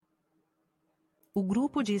O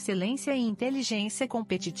Grupo de Excelência em Inteligência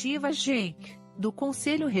Competitiva GEIC, do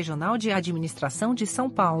Conselho Regional de Administração de São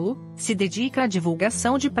Paulo, se dedica à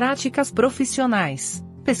divulgação de práticas profissionais,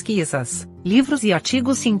 pesquisas, livros e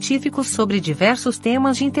artigos científicos sobre diversos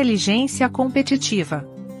temas de inteligência competitiva.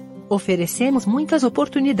 Oferecemos muitas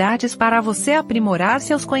oportunidades para você aprimorar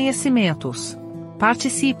seus conhecimentos.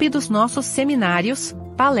 Participe dos nossos seminários,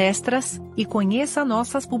 palestras, e conheça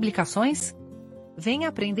nossas publicações. Venha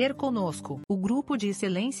aprender conosco, o Grupo de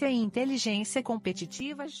Excelência em Inteligência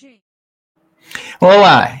Competitiva GEIC.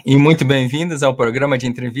 Olá, e muito bem-vindos ao programa de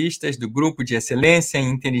entrevistas do Grupo de Excelência em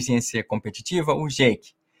Inteligência Competitiva, o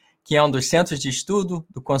GEIC, que é um dos centros de estudo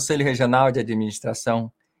do Conselho Regional de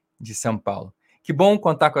Administração de São Paulo. Que bom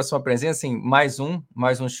contar com a sua presença em mais um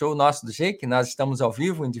show nosso do GEIC. Nós estamos ao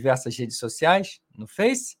vivo em diversas redes sociais, no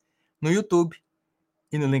Face, no YouTube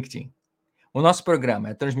e no LinkedIn. O nosso programa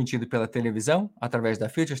é transmitido pela televisão, através da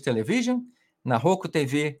Futures Television, na Roku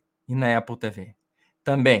TV e na Apple TV.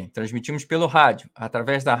 Também transmitimos pelo rádio,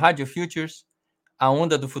 através da Rádio Futures, a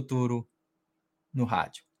onda do futuro no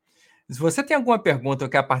rádio. Se você tem alguma pergunta ou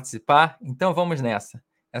quer participar, então vamos nessa.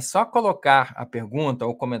 É só colocar a pergunta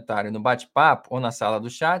ou comentário no bate-papo ou na sala do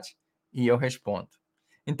chat e eu respondo.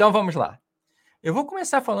 Então vamos lá. Eu vou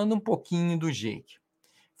começar falando um pouquinho do GEIC.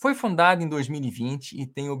 Foi fundado em 2020 e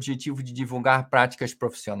tem o objetivo de divulgar práticas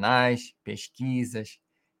profissionais, pesquisas,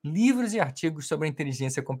 livros e artigos sobre a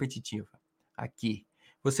inteligência competitiva. Aqui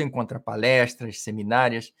você encontra palestras,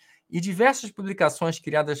 seminários e diversas publicações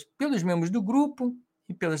criadas pelos membros do grupo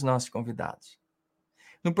e pelos nossos convidados.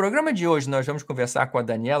 No programa de hoje, nós vamos conversar com a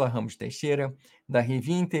Daniela Ramos Teixeira, da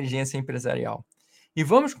Revista Inteligência Empresarial, e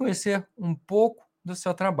vamos conhecer um pouco do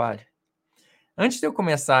seu trabalho. Antes de eu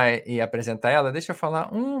começar e apresentar ela, deixa eu falar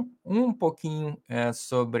um pouquinho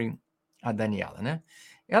sobre a Daniela, né?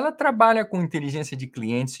 Ela trabalha com inteligência de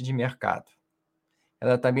clientes e de mercado.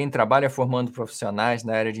 Ela também trabalha formando profissionais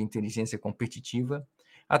na área de inteligência competitiva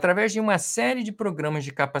através de uma série de programas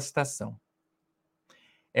de capacitação.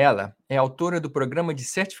 Ela é autora do Programa de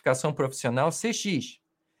Certificação Profissional CX,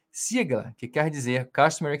 sigla que quer dizer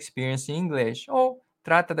Customer Experience em inglês, ou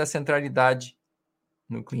trata da centralidade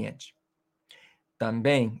no cliente.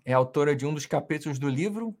 Também é autora de um dos capítulos do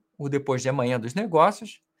livro, o Depois de Amanhã dos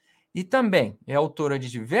Negócios, e também é autora de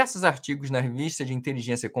diversos artigos na revista de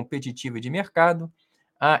inteligência competitiva e de mercado,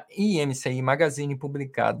 a IMCI Magazine,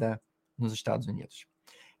 publicada nos Estados Unidos.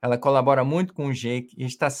 Ela colabora muito com o GEIC e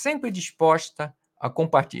está sempre disposta a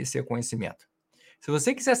compartilhar seu conhecimento. Se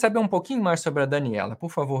você quiser saber um pouquinho mais sobre a Daniela,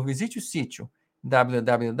 por favor, visite o sítio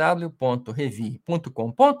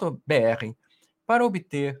www.revi.com.br para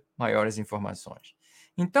obter maiores informações.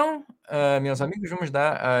 Então, meus amigos, vamos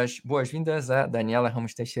dar as boas-vindas a Daniela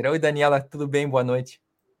Ramos Teixeira. Oi, Daniela, tudo bem? Boa noite.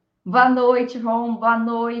 Boa noite, Ron. Boa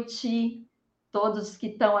noite a todos que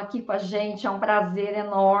estão aqui com a gente. É um prazer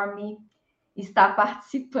enorme estar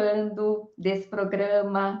participando desse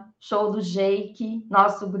programa Show do GEIC,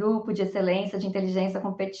 nosso grupo de excelência de inteligência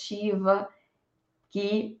competitiva,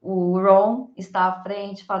 que o Ron está à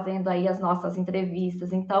frente fazendo aí as nossas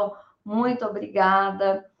entrevistas. Então, muito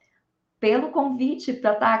obrigada pelo convite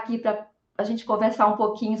para estar aqui para a gente conversar um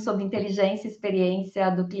pouquinho sobre inteligência e experiência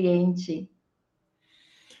do cliente.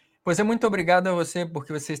 Pois é, muito obrigado a você,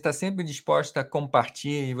 porque você está sempre disposta a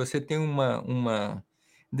compartilhar e você tem uma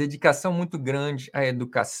dedicação muito grande à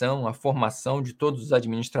educação, à formação de todos os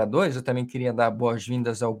administradores. Eu também queria dar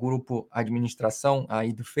boas-vindas ao grupo Administração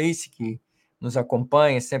aí do Face, que nos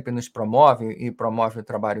acompanha, sempre nos promove e promove o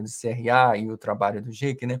trabalho do CRA e o trabalho do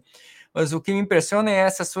GEIC, né? Mas o que me impressiona é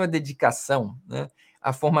essa sua dedicação, né?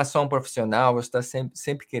 A formação profissional, você está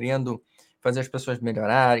sempre querendo fazer as pessoas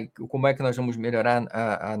melhorarem, como é que nós vamos melhorar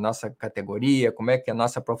a nossa categoria, como é que a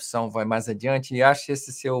nossa profissão vai mais adiante, e acho que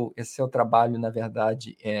esse seu trabalho, na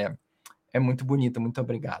verdade, é muito bonito. Muito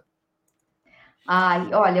obrigado.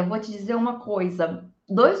 Ai, olha, eu vou te dizer uma coisa.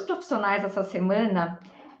 2 profissionais essa semana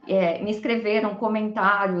me escreveram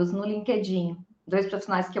comentários no LinkedIn, 2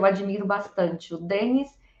 profissionais que eu admiro bastante, o Denis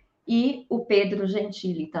e o Pedro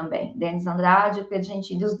Gentili também, Denis Andrade e o Pedro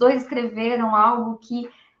Gentili. Os 2 escreveram algo que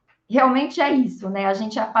realmente é isso, né? A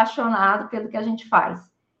gente é apaixonado pelo que a gente faz.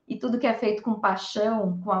 E tudo que é feito com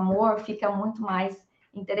paixão, com amor, fica muito mais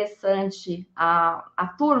interessante.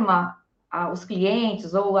 A turma, os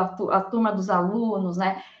clientes ou a turma dos alunos,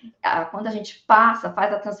 né? Quando a gente faz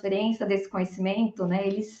a transferência desse conhecimento, né?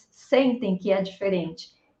 Eles sentem que é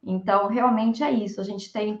diferente. Então, realmente é isso. A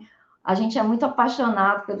gente é muito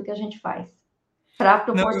apaixonado pelo que a gente faz, para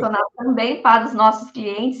proporcionar também para os nossos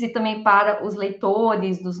clientes e também para os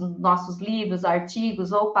leitores dos nossos livros,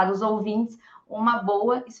 artigos, ou para os ouvintes, uma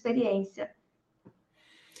boa experiência.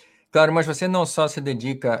 Claro, mas você não só se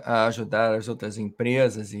dedica a ajudar as outras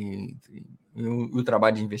empresas e o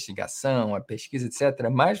trabalho de investigação, a pesquisa, etc.,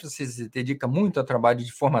 mas você se dedica muito ao trabalho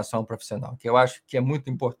de formação profissional, que eu acho que é muito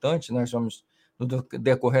importante. Nós vamos, no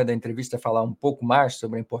decorrer da entrevista, falar um pouco mais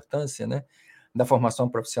sobre a importância, né, da formação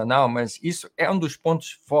profissional, mas isso é um dos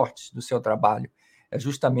pontos fortes do seu trabalho, é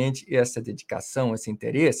justamente essa dedicação, esse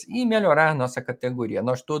interesse e melhorar nossa categoria.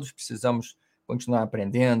 Nós todos precisamos continuar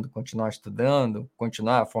aprendendo, continuar estudando,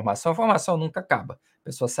 continuar a formação. A formação nunca acaba. A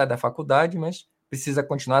pessoa sai da faculdade, mas precisa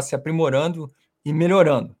continuar se aprimorando e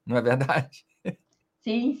melhorando, não é verdade?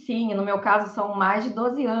 Sim, sim. No meu caso, são mais de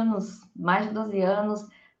 12 anos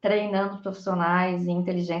treinando profissionais em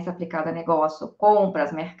inteligência aplicada a negócio,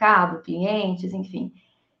 compras, mercado, clientes, enfim.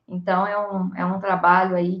 Então, é um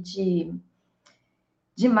trabalho aí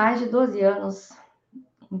de mais de 12 anos.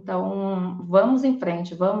 Então, vamos em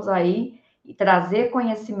frente, vamos aí e trazer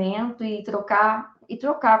conhecimento e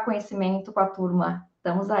trocar conhecimento com a turma.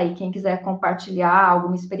 Estamos aí. Quem quiser compartilhar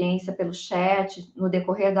alguma experiência pelo chat, no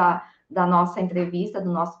decorrer da nossa entrevista,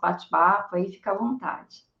 do nosso bate-papo, aí fica à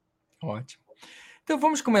vontade. Ótimo. Então,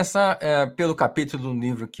 vamos começar pelo capítulo do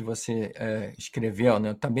livro que você escreveu,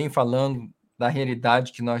 né? Também falando da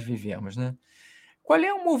realidade que nós vivemos, né? Qual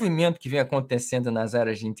é o movimento que vem acontecendo nas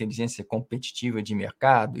áreas de inteligência competitiva de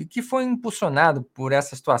mercado e que foi impulsionado por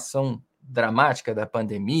essa situação dramática da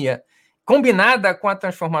pandemia, combinada com a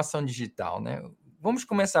transformação digital, né? Vamos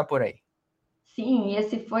começar por aí. Sim,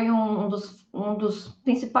 esse foi um dos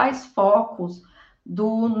principais focos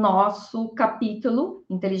do nosso capítulo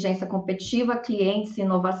Inteligência Competitiva, Clientes e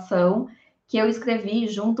Inovação, que eu escrevi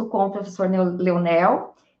junto com o professor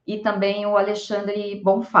Leonel e também o Alexandre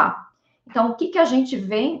Bonfá. Então, o que a gente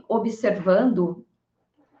vem observando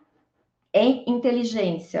em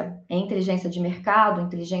inteligência de mercado,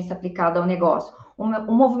 inteligência aplicada ao negócio?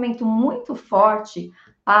 Um movimento muito forte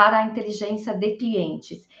para a inteligência de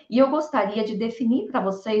clientes. E eu gostaria de definir para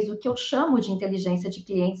vocês o que eu chamo de inteligência de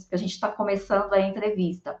clientes, porque a gente está começando a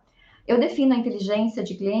entrevista. Eu defino a inteligência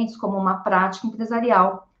de clientes como uma prática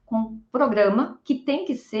empresarial com um programa que tem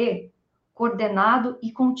que ser coordenado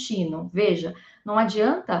e contínuo. Veja, não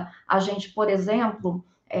adianta a gente, por exemplo,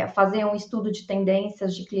 fazer um estudo de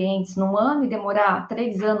tendências de clientes num ano e demorar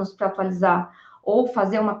 3 anos para atualizar, ou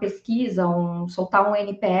fazer uma pesquisa, soltar um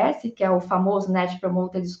NPS, que é o famoso Net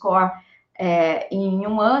Promoter Score, em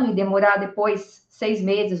um ano e demorar depois 6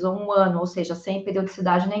 meses ou um ano, ou seja, sem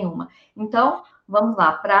periodicidade nenhuma. Então, vamos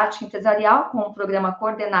lá, prática empresarial com um programa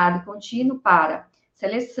coordenado e contínuo para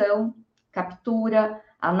seleção, captura,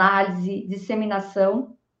 análise,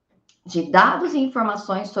 disseminação de dados e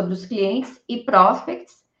informações sobre os clientes e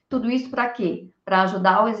prospects. Tudo isso para quê? Para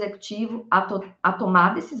ajudar o executivo a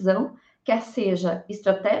tomar decisão, quer seja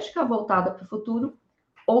estratégica voltada para o futuro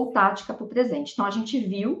ou tática para o presente. Então, a gente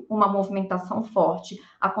viu uma movimentação forte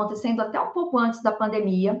acontecendo até um pouco antes da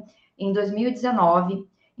pandemia, em 2019.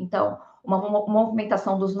 Então, uma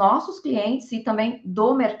movimentação dos nossos clientes e também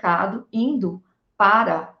do mercado indo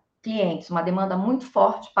para clientes, uma demanda muito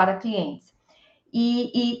forte para clientes.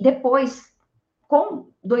 E depois,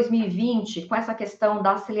 com 2020, com essa questão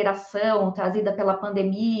da aceleração trazida pela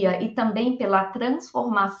pandemia e também pela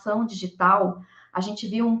transformação digital, a gente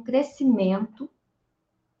viu um crescimento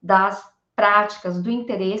das práticas, do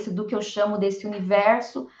interesse, do que eu chamo desse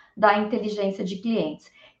universo da inteligência de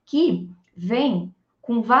clientes, que vem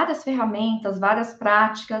com várias ferramentas, várias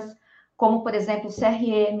práticas, como, por exemplo, o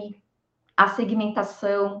CRM, a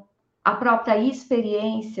segmentação, a própria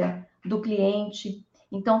experiência do cliente.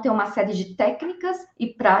 Então, tem uma série de técnicas e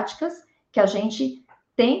práticas que a gente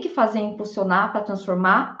tem que fazer impulsionar para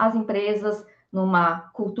transformar as empresas numa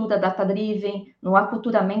cultura data-driven, num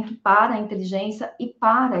aculturamento para a inteligência e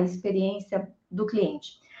para a experiência do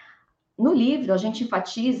cliente. No livro, a gente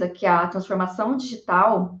enfatiza que a transformação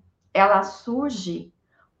digital, ela surge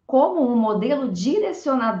como um modelo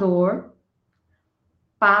direcionador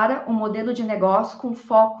para um modelo de negócio com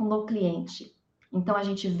foco no cliente. Então, a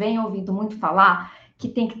gente vem ouvindo muito falar que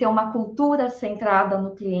tem que ter uma cultura centrada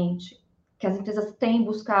no cliente, que as empresas têm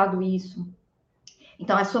buscado isso.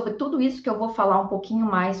 Então, é sobre tudo isso que eu vou falar um pouquinho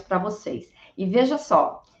mais para vocês. E veja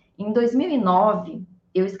só, em 2009,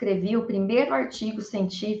 eu escrevi o primeiro artigo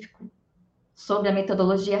científico sobre a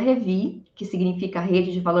metodologia REVI, que significa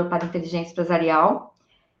Rede de Valor para Inteligência Empresarial.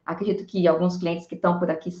 Acredito que alguns clientes que estão por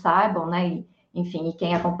aqui saibam, né? Enfim, e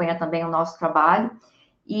quem acompanha também o nosso trabalho.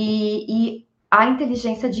 E a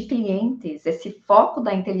inteligência de clientes, esse foco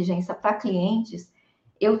da inteligência para clientes,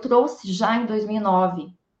 eu trouxe já em 2009.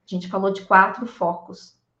 A gente falou de 4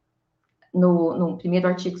 focos no primeiro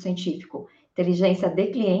artigo científico. Inteligência de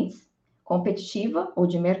clientes, competitiva ou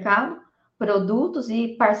de mercado, produtos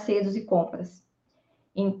e parceiros e compras.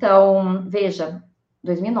 Então, veja,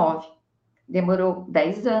 2009, demorou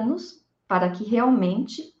 10 anos para que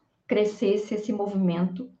realmente crescesse esse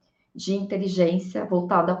movimento de inteligência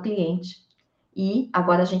voltado ao cliente. E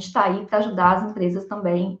agora a gente está aí para ajudar as empresas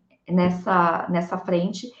também nessa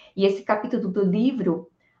frente. E esse capítulo do livro,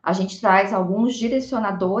 a gente traz alguns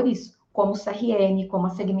direcionadores, como o CRM, como a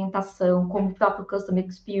segmentação, como o próprio Customer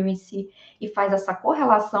Experience, e faz essa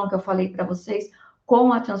correlação que eu falei para vocês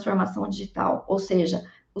com a transformação digital. Ou seja,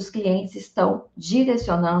 os clientes estão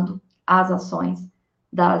direcionando as ações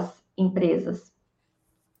das empresas.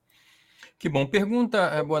 Que bom.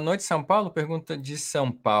 Boa noite, São Paulo. Pergunta de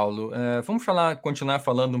São Paulo. Vamos continuar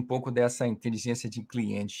falando um pouco dessa inteligência de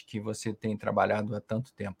cliente que você tem trabalhado há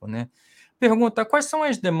tanto tempo, né? Pergunta: quais são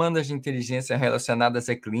as demandas de inteligência relacionadas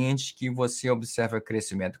a clientes que você observa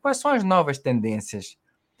crescimento? Quais são as novas tendências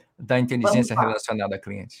da inteligência relacionada a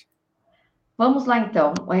clientes? Vamos lá,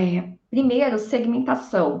 então. Primeiro,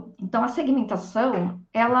 segmentação. Então, a segmentação,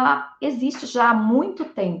 ela existe já há muito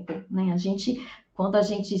tempo, né? Quando a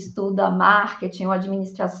gente estuda marketing ou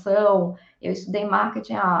administração, eu estudei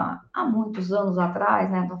marketing há muitos anos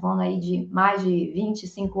atrás, né? Estou falando aí de mais de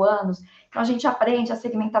 25 anos. Então, a gente aprende a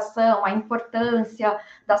segmentação, a importância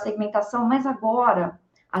da segmentação, mas agora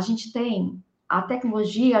a gente tem a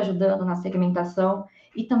tecnologia ajudando na segmentação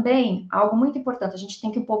e também, algo muito importante, a gente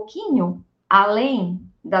tem que um pouquinho além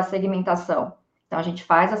da segmentação. Então, a gente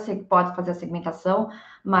pode fazer a segmentação,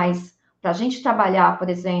 mas para a gente trabalhar, por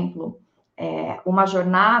exemplo, uma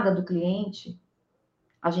jornada do cliente,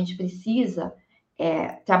 a gente precisa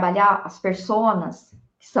trabalhar as personas,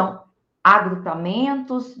 que são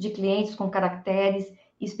agrupamentos de clientes com caracteres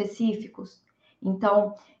específicos.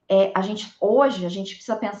 Então, hoje, a gente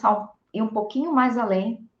precisa pensar ir um pouquinho mais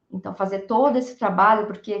além, então, fazer todo esse trabalho,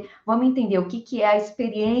 porque vamos entender o que é a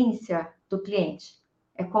experiência do cliente.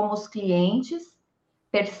 É como os clientes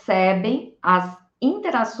percebem as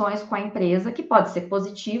interações com a empresa, que podem ser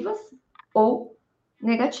positivas ou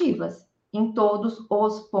negativas, em todos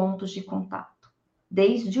os pontos de contato.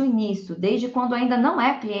 Desde o início, desde quando ainda não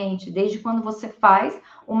é cliente, desde quando você faz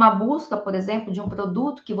uma busca, por exemplo, de um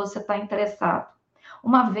produto que você está interessado.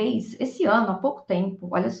 Uma vez, esse ano, há pouco tempo,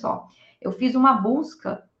 olha só, eu fiz uma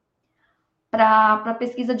busca para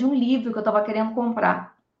pesquisa de um livro que eu estava querendo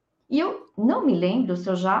comprar. E eu não me lembro se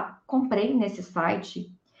eu já comprei nesse site.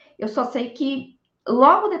 Eu só sei que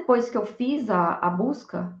logo depois que eu fiz a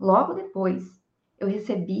busca, logo depois, eu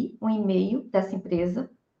recebi um e-mail dessa empresa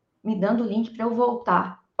me dando o link para eu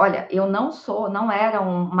voltar. Olha, eu não era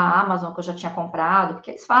uma Amazon que eu já tinha comprado,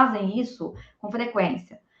 porque eles fazem isso com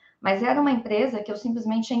frequência. Mas era uma empresa que eu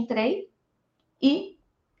simplesmente entrei e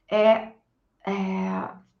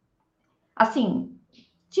assim,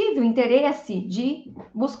 tive o interesse de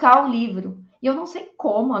buscar o livro. E eu não sei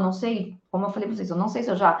como eu falei para vocês, eu não sei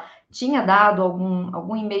se eu já tinha dado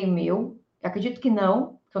algum e-mail meu, eu acredito que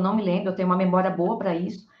não, que eu não me lembro, eu tenho uma memória boa para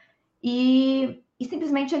isso. E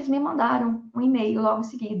simplesmente eles me mandaram um e-mail logo em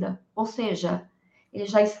seguida. Ou seja, eles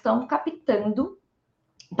já estão captando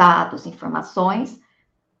dados, informações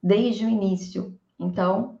desde o início.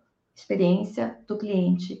 Então, experiência do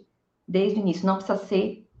cliente desde o início. Não precisa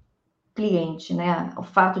ser cliente, né? O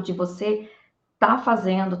fato de você estar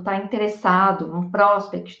fazendo, estar interessado, um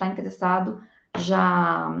prospect está interessado,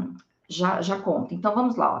 já conta. Então,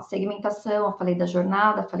 vamos lá. Ó. Segmentação, eu falei da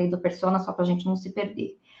jornada, falei do persona, só para a gente não se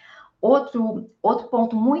perder. Outro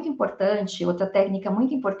ponto muito importante, outra técnica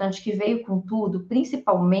muito importante que veio com tudo,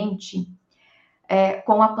 principalmente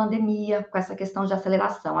com a pandemia, com essa questão de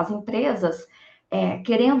aceleração. As empresas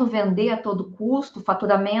querendo vender a todo custo,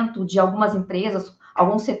 faturamento de algumas empresas,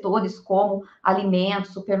 alguns setores como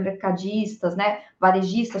alimentos, supermercadistas, né,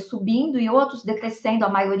 varejistas subindo e outros decrescendo, a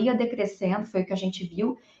maioria decrescendo, foi o que a gente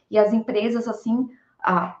viu, e as empresas assim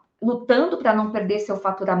lutando para não perder seu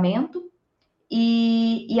faturamento.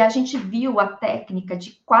 E a gente viu a técnica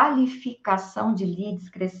de qualificação de leads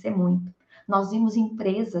crescer muito. Nós vimos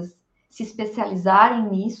empresas se especializarem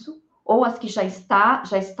nisso, ou as que já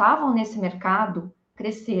estavam nesse mercado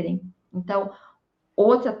crescerem. Então,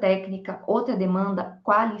 outra técnica, outra demanda,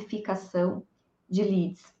 qualificação de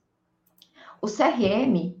leads. O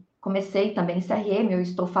CRM, comecei também CRM, eu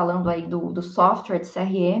estou falando aí do software de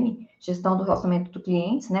CRM, gestão do relacionamento do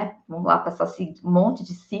cliente, né? Vamos lá passar um monte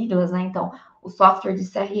de siglas, né? Então, o software de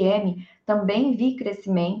CRM também vi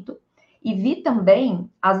crescimento e vi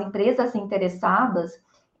também as empresas interessadas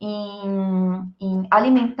em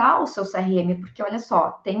alimentar o seu CRM, porque olha só,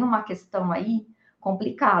 tem uma questão aí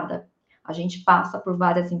complicada. A gente passa por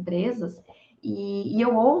várias empresas e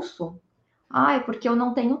eu ouço, é porque eu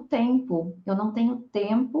não tenho tempo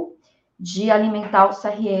de alimentar o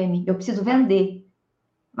CRM, eu preciso vender.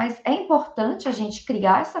 Mas é importante a gente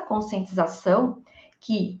criar essa conscientização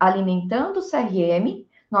que, alimentando o CRM,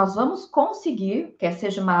 nós vamos conseguir, quer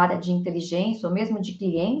seja uma área de inteligência ou mesmo de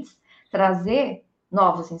clientes, trazer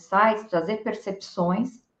novos insights, trazer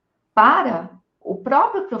percepções para o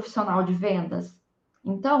próprio profissional de vendas.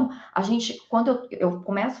 Então, quando eu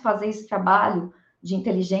começo a fazer esse trabalho de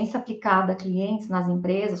inteligência aplicada a clientes nas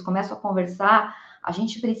empresas, começo a conversar, a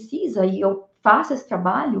gente precisa, e eu faço esse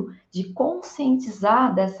trabalho de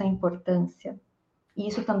conscientizar dessa importância. E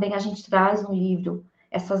isso também a gente traz no livro,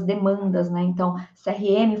 essas demandas, né? Então,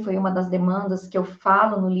 CRM foi uma das demandas que eu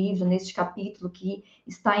falo no livro, neste capítulo, que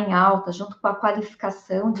está em alta, junto com a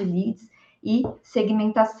qualificação de leads e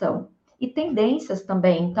segmentação. E tendências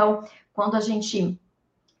também. Então, quando a gente,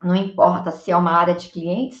 não importa se é uma área de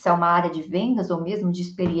cliente, se é uma área de vendas ou mesmo de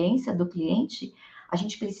experiência do cliente, a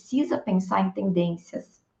gente precisa pensar em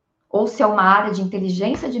tendências. Ou se é uma área de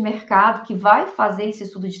inteligência de mercado que vai fazer esse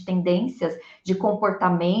estudo de tendências, de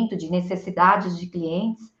comportamento, de necessidades de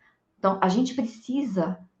clientes. Então, a gente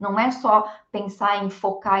precisa, não é só pensar em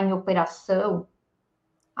focar em operação.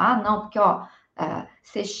 Ah, não, porque,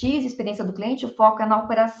 CX, experiência do cliente, o foco é na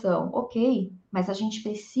operação. Ok, mas a gente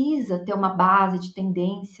precisa ter uma base de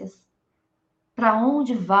tendências. Para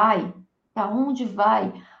onde vai? Para onde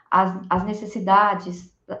vai as necessidades,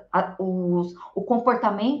 o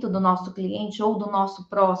comportamento do nosso cliente ou do nosso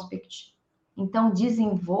prospect? Então,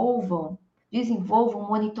 desenvolvam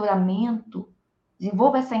monitoramento,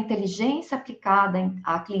 desenvolva essa inteligência aplicada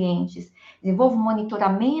a clientes, desenvolva um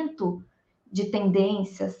monitoramento de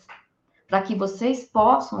tendências, para que vocês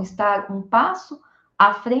possam estar um passo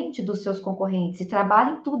à frente dos seus concorrentes e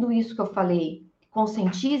trabalhem tudo isso que eu falei.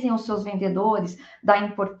 Conscientizem os seus vendedores da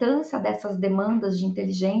importância dessas demandas de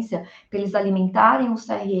inteligência para eles alimentarem o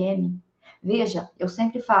CRM. Veja, eu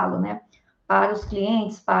sempre falo, né, para os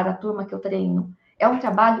clientes, para a turma que eu treino, é um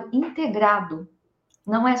trabalho integrado.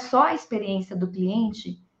 Não é só a experiência do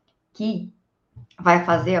cliente que vai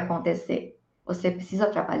fazer acontecer. Você precisa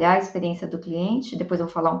trabalhar a experiência do cliente, depois eu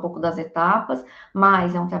vou falar um pouco das etapas,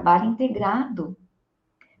 mas é um trabalho integrado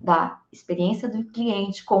da experiência do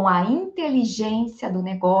cliente com a inteligência do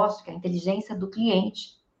negócio, que é a inteligência do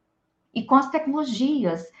cliente, e com as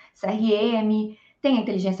tecnologias, CRM, tem a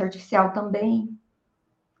inteligência artificial também,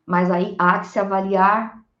 mas aí há que se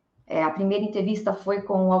avaliar. A primeira entrevista foi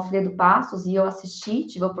com o Alfredo Passos, e eu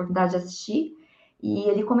tive a oportunidade de assistir, e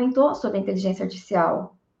ele comentou sobre a inteligência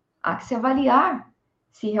artificial. Há que se avaliar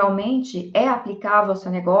se realmente é aplicável ao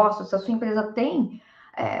seu negócio, se a sua empresa tem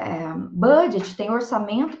budget, tem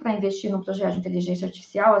orçamento para investir num projeto de inteligência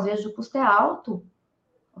artificial, às vezes o custo é alto,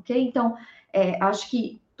 ok? Então, acho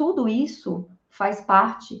que tudo isso faz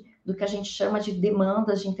parte do que a gente chama de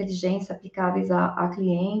demandas de inteligência aplicáveis a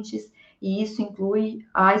clientes, e isso inclui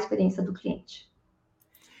a experiência do cliente.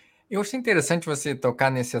 Eu achei interessante você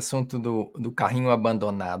tocar nesse assunto do carrinho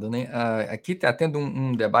abandonado, né? Aqui está tendo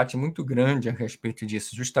um debate muito grande a respeito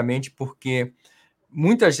disso, justamente porque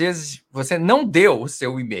muitas vezes você não deu o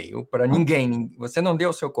seu e-mail para ninguém, você não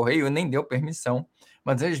deu o seu correio, nem deu permissão,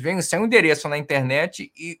 mas eles vêm o seu endereço na internet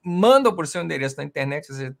e mandam por seu endereço na internet.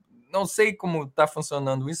 Não sei como está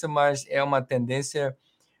funcionando isso, mas é uma tendência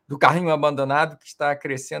do carrinho abandonado que está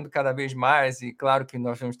crescendo cada vez mais, e claro que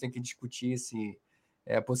nós vamos ter que discutir se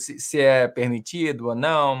é permitido ou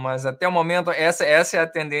não, mas até o momento essa é a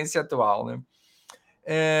tendência atual, né?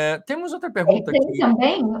 Temos outra pergunta tem aqui.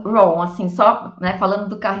 Também, Ron, assim, só, né, falando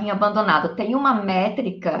do carrinho abandonado, tem uma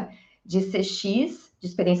métrica de CX, de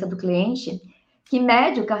experiência do cliente, que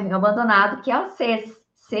mede o carrinho abandonado, que é a CES,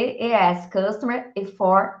 Customer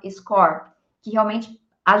Effort Score, que realmente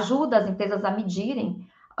ajuda as empresas a medirem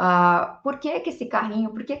por que esse carrinho,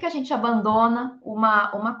 por que a gente abandona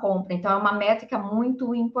uma compra. Então, é uma métrica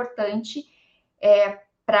muito importante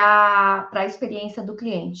para a experiência do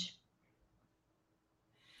cliente.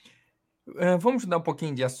 Vamos mudar um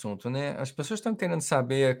pouquinho de assunto, né? As pessoas estão querendo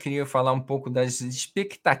saber, eu queria falar um pouco das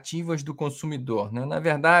expectativas do consumidor, né? Na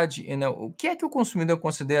verdade, né, o que é que o consumidor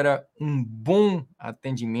considera um bom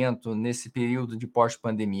atendimento nesse período de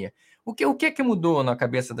pós-pandemia? O que é que mudou na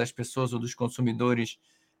cabeça das pessoas ou dos consumidores,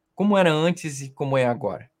 como era antes e como é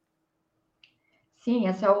agora? Sim,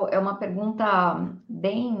 essa é uma pergunta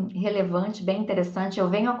bem relevante, bem interessante. Eu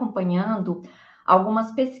venho acompanhando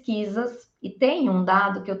algumas pesquisas e tem um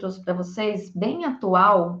dado que eu trouxe para vocês, bem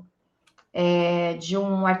atual, de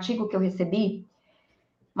um artigo que eu recebi,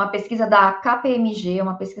 uma pesquisa da KPMG,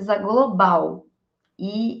 uma pesquisa global.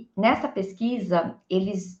 E nessa pesquisa,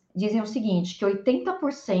 eles dizem o seguinte, que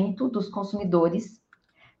 80% dos consumidores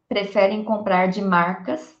preferem comprar de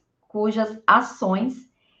marcas cujas ações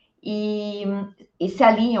e se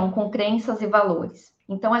alinham com crenças e valores.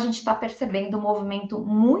 Então, a gente está percebendo um movimento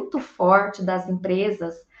muito forte das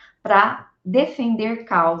empresas para defender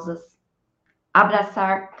causas,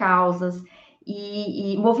 abraçar causas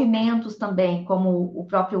e movimentos também, como o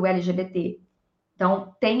próprio LGBT.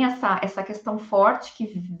 Então, tem essa questão forte que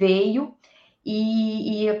veio,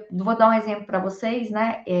 e vou dar um exemplo para vocês,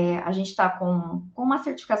 né? A gente está com uma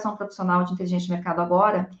certificação profissional de inteligência de mercado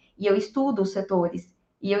agora, e eu estudo os setores,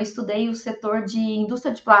 e eu estudei o setor de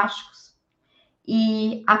indústria de plásticos.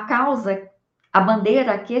 E a causa, a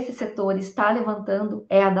bandeira que esse setor está levantando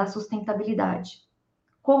é a da sustentabilidade.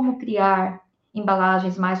 Como criar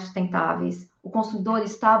embalagens mais sustentáveis? O consumidor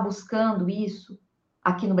está buscando isso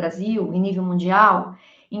aqui no Brasil, em nível mundial.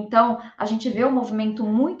 Então, a gente vê um movimento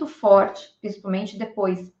muito forte, principalmente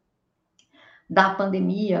depois da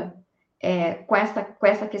pandemia, com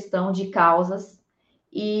essa questão de causas.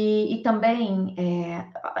 E também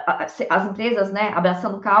as empresas, né,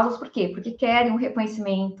 abraçando causas, por quê? Porque querem um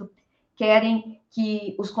reconhecimento, querem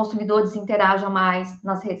que os consumidores interajam mais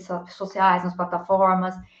nas redes sociais, nas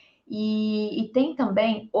plataformas. E tem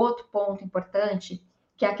também outro ponto importante,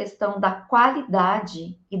 que é a questão da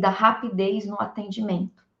qualidade e da rapidez no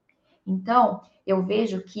atendimento. Então, eu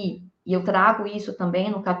vejo que, e eu trago isso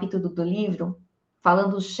também no capítulo do livro,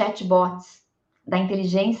 falando dos chatbots, da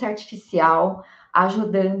inteligência artificial,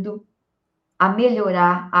 ajudando a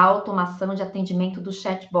melhorar a automação de atendimento dos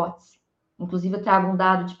chatbots. Inclusive, eu trago um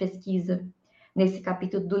dado de pesquisa nesse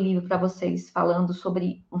capítulo do livro para vocês, falando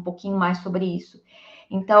sobre um pouquinho mais sobre isso.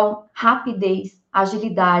 Então, rapidez,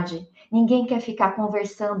 agilidade. Ninguém quer ficar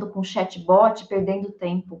conversando com chatbot, perdendo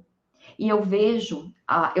tempo. E eu vejo,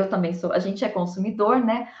 eu também sou, a gente é consumidor,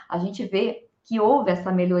 né? A gente vê que houve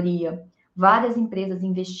essa melhoria. Várias empresas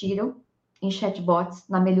investiram em chatbots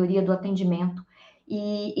na melhoria do atendimento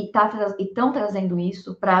e estão trazendo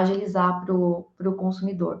isso para agilizar para o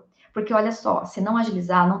consumidor. Porque olha só, se não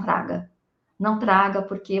agilizar, não traga. Não traga,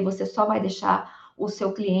 porque você só vai deixar o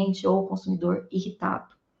seu cliente ou o consumidor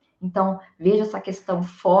irritado. Então, vejo essa questão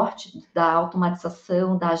forte da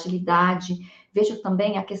automatização, da agilidade. Vejo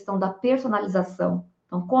também a questão da personalização.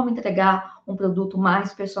 Então, como entregar um produto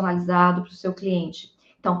mais personalizado para o seu cliente.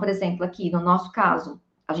 Então, por exemplo, aqui no nosso caso,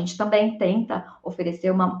 a gente também tenta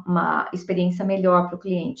oferecer uma experiência melhor para o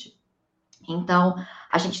cliente. Então,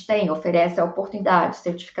 a gente oferece a oportunidade de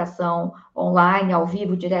certificação online, ao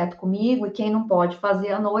vivo, direto comigo, e quem não pode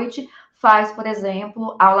fazer à noite, faz, por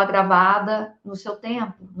exemplo, aula gravada no seu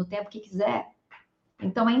tempo, no tempo que quiser.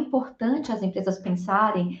 Então, é importante as empresas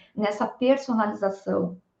pensarem nessa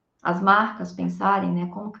personalização, as marcas pensarem, né,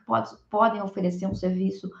 como que podem oferecer um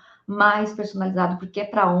serviço mais personalizado, porque é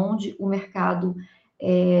para onde o mercado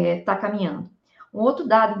está caminhando. Um outro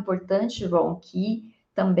dado importante, Ron, que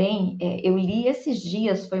também eu li esses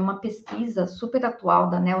dias, foi uma pesquisa super atual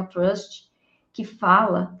da Neotrust, que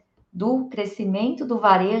fala do crescimento do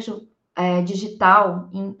varejo digital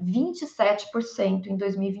em 27% em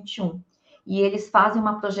 2021. E eles fazem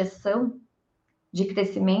uma projeção de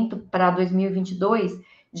crescimento para 2022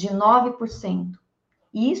 de 9%.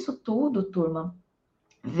 E isso tudo, turma,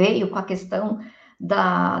 veio com a questão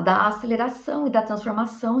da aceleração e da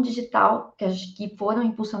transformação digital que foram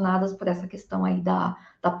impulsionadas por essa questão aí da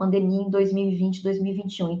pandemia em 2020,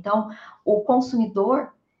 2021. Então, o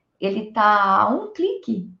consumidor, ele está a um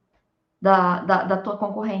clique da tua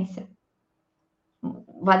concorrência.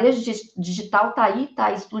 O varejo digital está aí,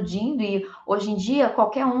 está explodindo, e hoje em dia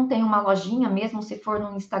qualquer um tem uma lojinha, mesmo se for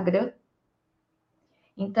no Instagram.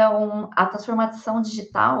 Então, a transformação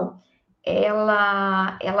digital,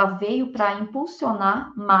 ela veio para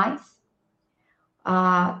impulsionar mais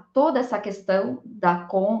toda essa questão da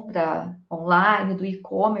compra online, do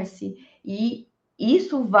e-commerce, e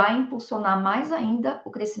isso vai impulsionar mais ainda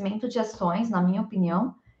o crescimento de ações, na minha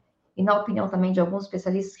opinião, e na opinião também de alguns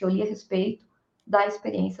especialistas que eu li a respeito, da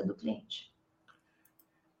experiência do cliente.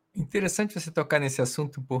 Interessante você tocar nesse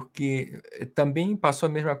assunto, porque também passou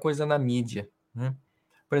a mesma coisa na mídia, né?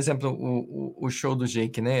 Por exemplo, o show do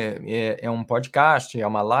GEIC, né? É um podcast, é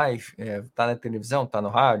uma live, está na televisão, está no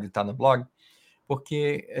rádio, está no blog,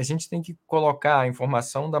 porque a gente tem que colocar a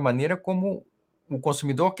informação da maneira como o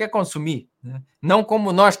consumidor quer consumir, né? Não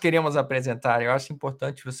como nós queremos apresentar. Eu acho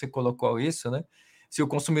importante você colocou isso, né? Se o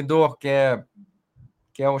consumidor quer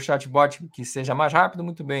o chatbot que seja mais rápido,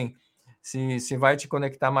 muito bem. Se vai te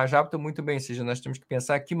conectar mais rápido, muito bem. Ou seja, nós temos que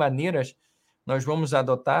pensar que maneiras nós vamos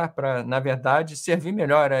adotar para, na verdade, servir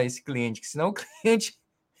melhor a esse cliente, que senão o cliente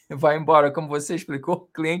vai embora. Como você explicou, o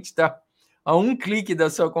cliente está a um clique da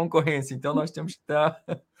sua concorrência. Então, nós temos que estar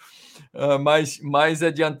mais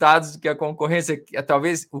adiantados do que a concorrência.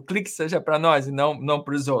 Talvez o clique seja para nós e não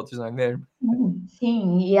para os outros, não é mesmo?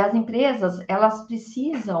 Sim, e as empresas, elas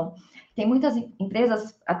precisam... Tem muitas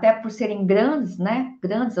empresas, até por serem grandes, né?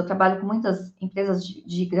 Grandes, eu trabalho com muitas empresas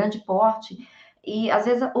de grande porte, e às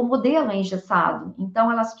vezes o modelo é engessado.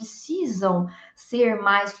 Então, elas precisam ser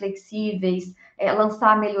mais flexíveis,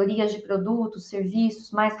 lançar melhorias de produtos,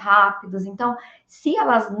 serviços mais rápidos. Então, se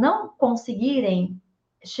elas não conseguirem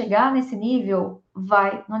chegar nesse nível,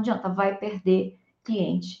 não adianta, vai perder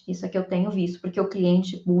cliente. Isso é que eu tenho visto, porque o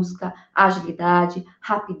cliente busca agilidade,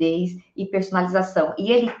 rapidez e personalização.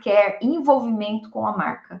 E ele quer envolvimento com a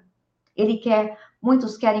marca.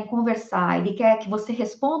 Muitos querem conversar, ele quer que você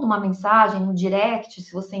responda uma mensagem no direct,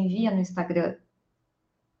 se você envia no Instagram.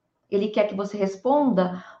 Ele quer que você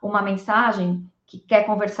responda uma mensagem que quer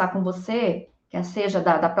conversar com você, quer seja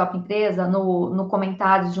da própria empresa, no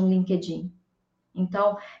comentário de um LinkedIn.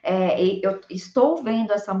 Então, eu estou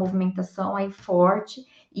vendo essa movimentação aí forte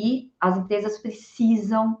e as empresas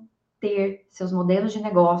precisam ter seus modelos de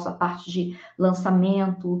negócio, a parte de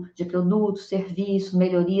lançamento de produtos, serviços,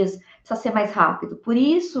 melhorias, precisa ser mais rápido. Por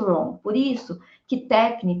isso, Ron, que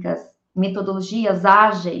técnicas, metodologias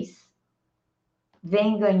ágeis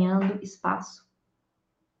vêm ganhando espaço.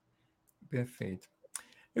 Perfeito.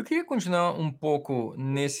 Eu queria continuar um pouco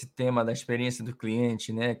nesse tema da experiência do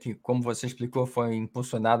cliente, né? Que, como você explicou, foi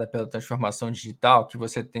impulsionada pela transformação digital, que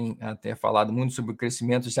você tem até falado muito sobre o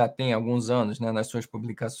crescimento, já tem alguns anos, né, nas suas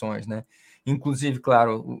publicações, né? Inclusive,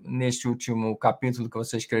 claro, neste último capítulo que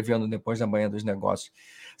você escreveu no Depois da Manhã dos Negócios.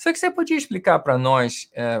 Só que você podia explicar para nós,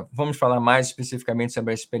 vamos falar mais especificamente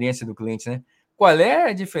sobre a experiência do cliente, né? Qual é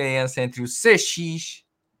a diferença entre o CX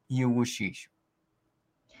e o UX?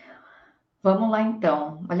 Vamos lá,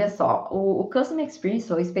 então. Olha só, o Customer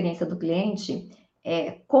Experience, ou experiência do cliente,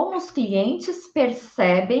 é como os clientes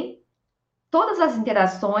percebem todas as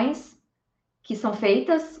interações que são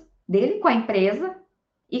feitas dele com a empresa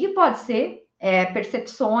e que pode ser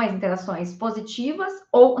percepções, interações positivas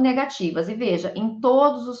ou negativas. E veja, em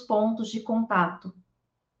todos os pontos de contato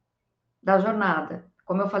da jornada.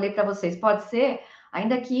 Como eu falei para vocês, pode ser,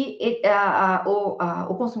 ainda que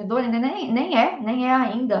o consumidor ainda nem é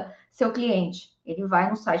ainda seu cliente. Ele vai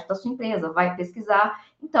no site da sua empresa, vai pesquisar.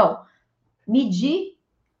 Então, medir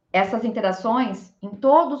essas interações em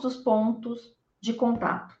todos os pontos de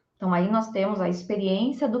contato. Então, aí nós temos a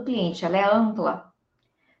experiência do cliente, ela é ampla.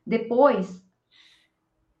 Depois,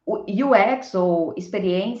 o UX, ou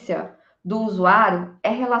experiência do usuário, é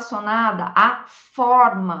relacionada à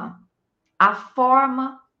forma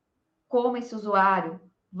como esse usuário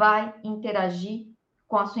vai interagir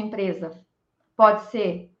com a sua empresa. Pode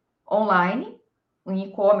ser online, um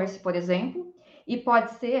e-commerce, por exemplo, e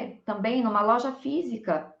pode ser também numa loja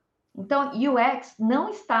física. Então, UX não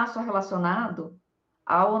está só relacionado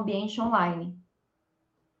ao ambiente online.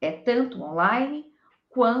 É tanto online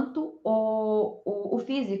quanto o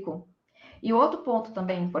físico. E outro ponto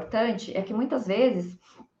também importante é que muitas vezes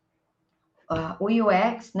o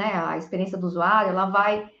UX, né, a experiência do usuário, ela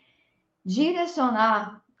vai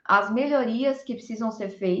direcionar as melhorias que precisam ser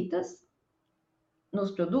feitas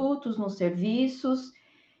nos produtos, nos serviços,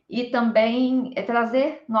 e também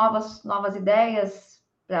trazer novas ideias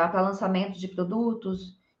para lançamento de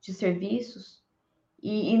produtos, de serviços.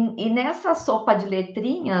 E nessa sopa de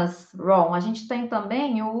letrinhas, Ron, a gente tem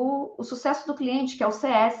também o sucesso do cliente, que é o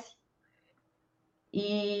CS.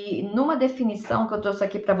 E numa definição que eu trouxe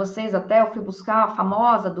aqui para vocês, até eu fui buscar a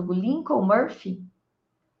famosa do Lincoln Murphy,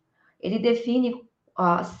 ele define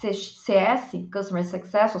CS, Customer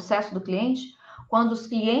Success, sucesso do cliente, quando os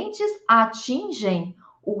clientes atingem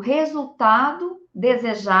o resultado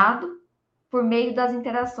desejado por meio das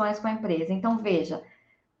interações com a empresa. Então, veja,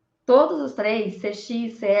 todos os três,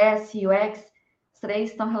 CX, CS e UX, os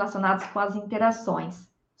três estão relacionados com as interações,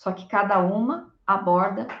 só que cada uma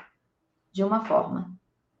aborda de uma forma.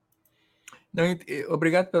 Não,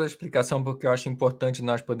 obrigado pela explicação, porque eu acho importante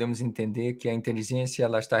nós podermos entender que a inteligência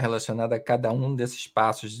ela está relacionada a cada um desses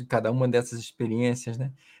passos, de cada uma dessas experiências,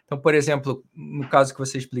 né? Então, por exemplo, no caso que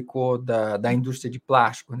você explicou da indústria de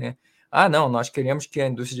plástico, né? Não, nós queremos que a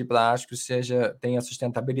indústria de plástico tenha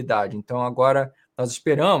sustentabilidade. Então, agora nós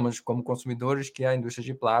esperamos, como consumidores, que a indústria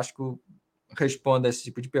de plástico responda esse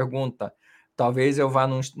tipo de pergunta. Talvez eu vá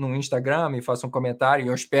no Instagram e faça um comentário e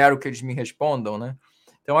eu espero que eles me respondam, né?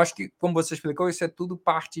 Então, acho que, como você explicou, isso é tudo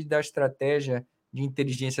parte da estratégia de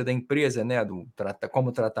inteligência da empresa, né?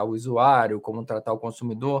 Como tratar o usuário, como tratar o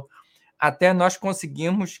consumidor, até nós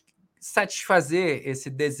conseguirmos satisfazer esse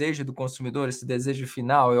desejo do consumidor, esse desejo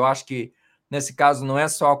final. Eu acho que, nesse caso, não é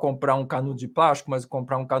só comprar um canudo de plástico, mas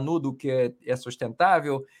comprar um canudo que é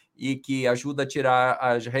sustentável e que ajuda a tirar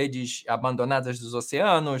as redes abandonadas dos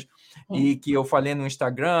oceanos, e que eu falei no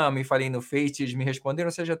Instagram e falei no Face, eles me responderam,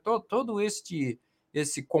 ou seja, todo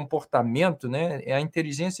esse comportamento, né? A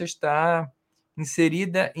inteligência está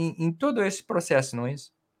inserida em todo esse processo, não é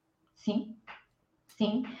isso? Sim,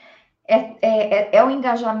 sim. É o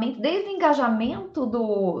engajamento, desde o engajamento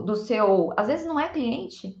do seu, às vezes não é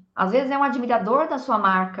cliente, às vezes é um admirador da sua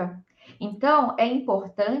marca. Então, é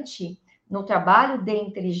importante no trabalho de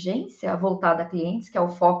inteligência voltado a clientes, que é o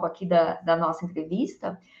foco aqui da nossa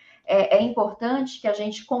entrevista, é importante que a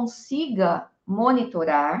gente consiga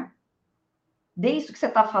monitorar, desde o que você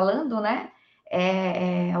está falando, né?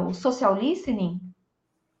 O social listening.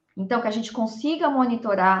 Então, que a gente consiga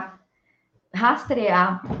monitorar,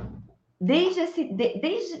 rastrear, desde esse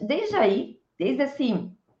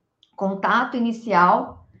contato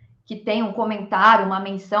inicial, que tem um comentário, uma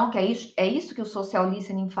menção, que é isso que o social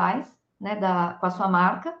listening faz, né, com a sua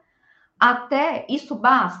marca, até isso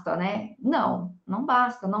basta, né? Não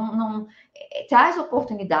basta, não traz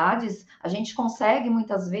oportunidades, a gente consegue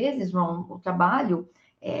muitas vezes, o trabalho,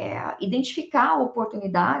 identificar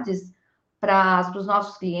oportunidades para os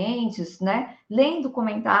nossos clientes, né? Lendo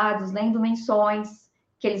comentários, lendo menções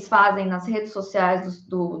que eles fazem nas redes sociais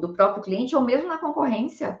do próprio cliente, ou mesmo na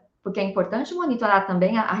concorrência, porque é importante monitorar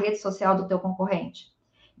também a rede social do teu concorrente.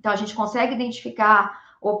 Então, a gente consegue identificar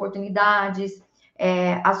oportunidades,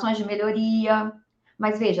 ações de melhoria,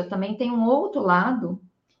 mas veja, também tem um outro lado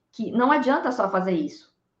que não adianta só fazer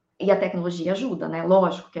isso. E a tecnologia ajuda, né?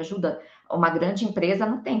 Lógico que ajuda. Uma grande empresa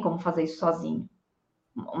não tem como fazer isso sozinha.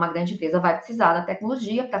 Uma grande empresa vai precisar da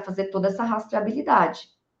tecnologia para fazer toda essa rastreabilidade.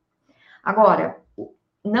 Agora,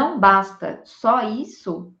 não basta só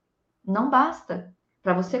isso, não basta.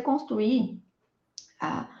 Para você construir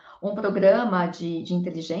um programa de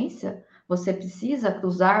inteligência, você precisa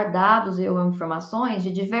cruzar dados e informações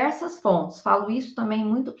de diversas fontes. Falo isso também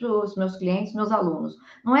muito para os meus clientes, meus alunos.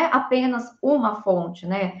 Não é apenas uma fonte,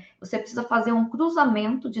 né? Você precisa fazer um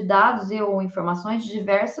cruzamento de dados e ou informações de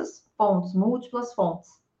diversas fontes, múltiplas fontes.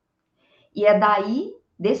 E é daí,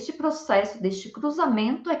 deste processo, deste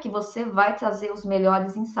cruzamento, é que você vai trazer os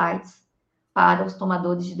melhores insights para os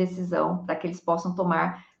tomadores de decisão, para que eles possam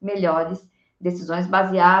tomar melhores decisões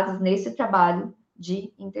baseadas nesse trabalho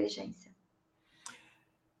de inteligência.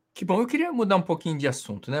 Que bom, eu queria mudar um pouquinho de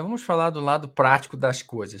assunto, né? Vamos falar do lado prático das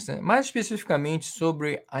coisas, né? Mais especificamente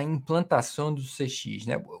sobre a implantação do CX,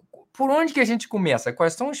 né? Por onde que a gente começa?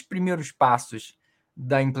 Quais são os primeiros passos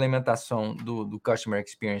da implementação do Customer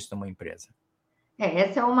Experience numa empresa?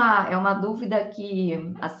 Essa é uma dúvida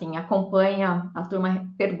que, assim, acompanha, a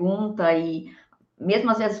turma pergunta e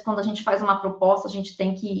mesmo às vezes quando a gente faz uma proposta, a gente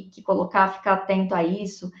tem que colocar, ficar atento a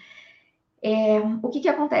isso. O que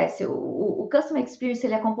acontece? O Customer Experience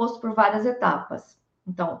ele é composto por várias etapas.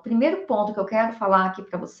 Então, o primeiro ponto que eu quero falar aqui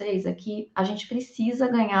para vocês é que a gente precisa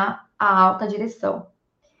ganhar a alta direção.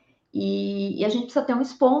 E a gente precisa ter um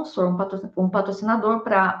sponsor, um patrocinador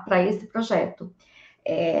para esse projeto.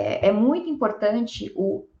 É muito importante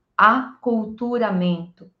o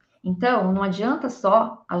aculturamento. Então, não adianta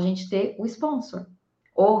só a gente ter o sponsor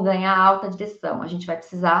ou ganhar a alta direção. A gente vai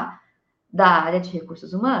precisar da área de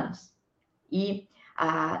recursos humanos. E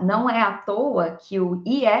não é à toa que o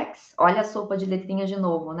EX, olha a sopa de letrinhas de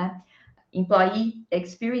novo, né? Employee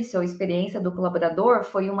Experience, ou experiência do colaborador,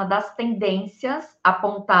 foi uma das tendências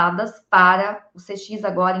apontadas para o CX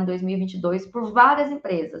agora em 2022 por várias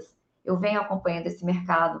empresas. Eu venho acompanhando esse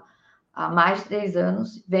mercado há mais de 3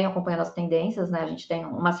 anos, venho acompanhando as tendências, né? A gente tem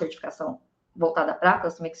uma certificação voltada para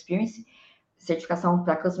Customer Experience, certificação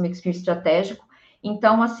para Customer Experience estratégico.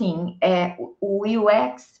 Então, assim, o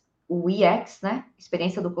UX, o EX, né?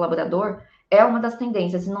 Experiência do colaborador, é uma das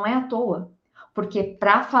tendências, e não é à toa. Porque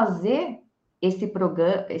para fazer esse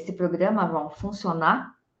programa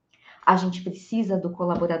funcionar, a gente precisa do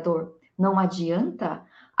colaborador. Não adianta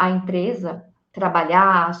a empresa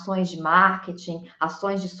trabalhar ações de marketing,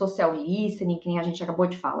 ações de social listening, que nem a gente acabou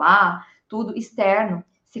de falar, tudo externo.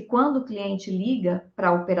 Se quando o cliente liga para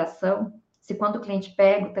a operação, se quando o cliente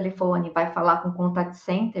pega o telefone e vai falar com o contact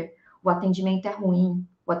center, o atendimento é ruim,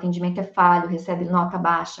 o atendimento é falho, recebe nota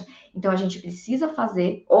baixa. Então, a gente precisa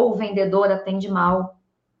fazer, ou o vendedor atende mal,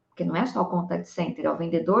 porque não é só o contact center, é o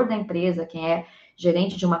vendedor da empresa, quem é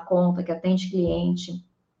gerente de uma conta, que atende cliente,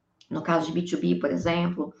 no caso de B2B, por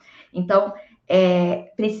exemplo. Então,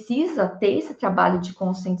 precisa ter esse trabalho de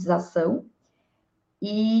conscientização,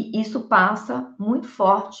 e isso passa muito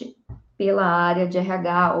forte pela área de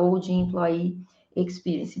RH ou de Employee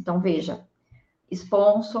Experience. Então, veja,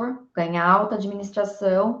 sponsor, ganhar alta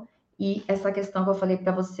administração e essa questão que eu falei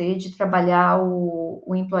para você de trabalhar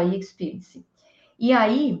o Employee Experience. E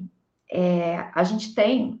aí, a gente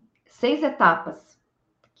tem 6 etapas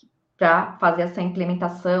para fazer essa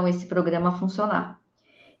implementação, esse programa funcionar.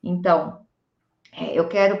 Então, eu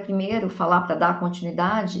quero primeiro falar, para dar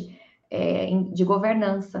continuidade, de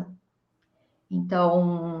governança.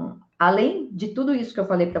 Então, além de tudo isso que eu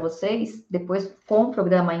falei para vocês, depois, com o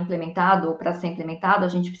programa implementado ou para ser implementado, a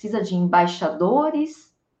gente precisa de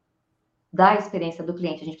embaixadores da experiência do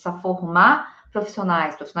cliente. A gente precisa formar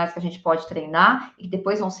profissionais que a gente pode treinar e que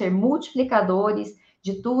depois vão ser multiplicadores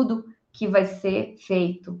de tudo que vai ser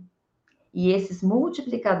feito. E esses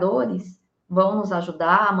multiplicadores vão nos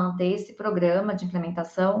ajudar a manter esse programa de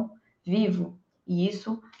implementação vivo. E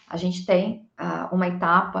isso, a gente tem uma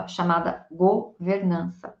etapa chamada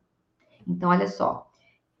governança. Então, olha só,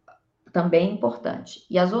 também importante.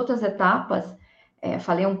 E as outras etapas,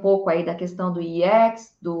 falei um pouco aí da questão do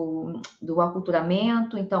UX, do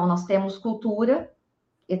aculturamento. Então, nós temos cultura,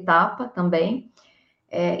 etapa também.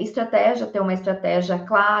 Estratégia, ter uma estratégia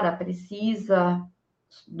clara, precisa,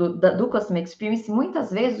 do Customer Experience.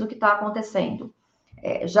 Muitas vezes, o que está acontecendo?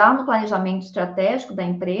 Já no planejamento estratégico da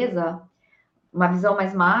empresa, uma visão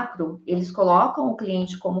mais macro, eles colocam o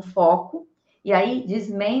cliente como foco, e aí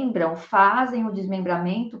fazem o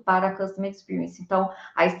desmembramento para a Customer Experience. Então,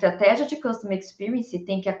 a estratégia de Customer Experience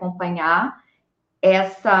tem que acompanhar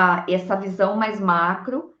essa visão mais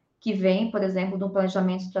macro, que vem, por exemplo, do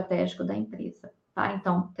planejamento estratégico da empresa. Tá?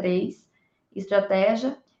 Então, 3,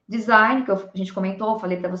 estratégia. Design, que a gente comentou,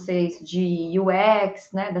 falei para vocês de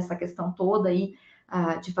UX, né, dessa questão toda aí,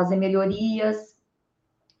 de fazer melhorias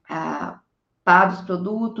para os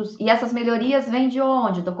produtos. E essas melhorias vêm de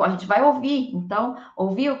onde? A gente vai ouvir, então,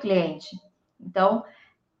 ouvir o cliente. Então,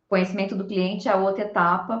 conhecimento do cliente é a outra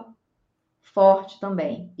etapa forte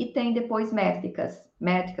também. E tem depois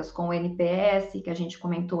métricas com o NPS, que a gente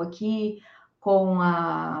comentou aqui, com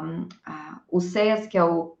o CES, que é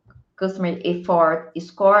o Customer Effort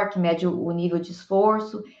Score, que mede o nível de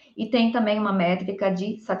esforço, e tem também uma métrica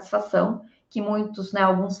de satisfação, que muitos, né,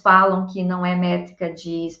 alguns falam que não é métrica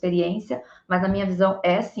de experiência, mas na minha visão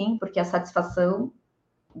é sim, porque a satisfação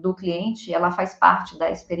do cliente, ela faz parte da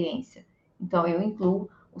experiência. Então, eu incluo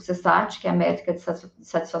o CSAT, que é a métrica de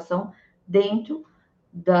satisfação, dentro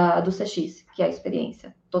do CX, que é a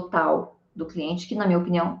experiência total do cliente, que, na minha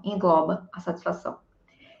opinião, engloba a satisfação.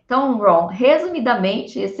 Então, Ron,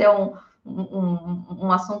 resumidamente, esse é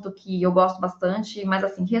um assunto que eu gosto bastante, mas,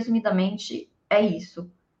 assim, resumidamente, é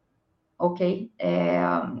isso, ok?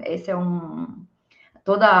 Esse é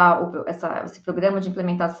esse programa de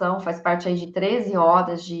implementação faz parte aí de 13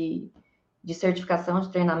 horas de certificação, de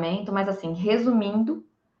treinamento, mas, assim, resumindo,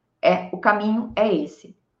 o caminho é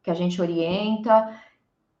esse, que a gente orienta,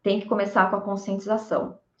 tem que começar com a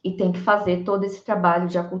conscientização e tem que fazer todo esse trabalho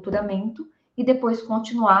de aculturamento e depois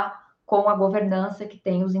continuar com a governança, que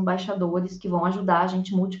tem os embaixadores que vão ajudar a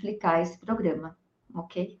gente a multiplicar esse programa,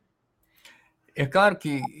 ok? É claro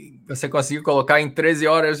que você conseguiu colocar em 13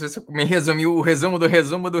 horas, você me resumiu o resumo do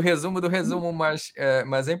resumo do resumo do resumo, mas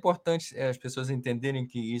é importante as pessoas entenderem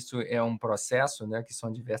que isso é um processo, né, que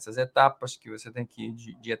são diversas etapas, que você tem que ir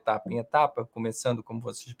de etapa em etapa, começando, como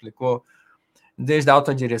você explicou, desde a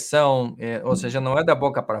alta direção, ou seja, não é da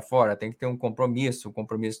boca para fora, tem que ter um compromisso, o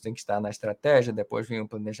compromisso tem que estar na estratégia, depois vem o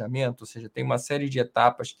planejamento, ou seja, tem uma série de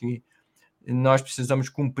etapas que nós precisamos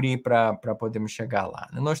cumprir para podermos chegar lá.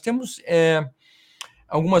 Nós temos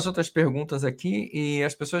algumas outras perguntas aqui e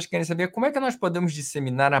as pessoas querem saber como é que nós podemos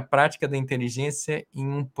disseminar a prática da inteligência em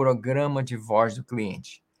um programa de voz do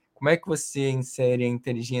cliente. Como é que você insere a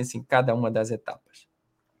inteligência em cada uma das etapas?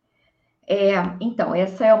 Então,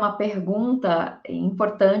 essa é uma pergunta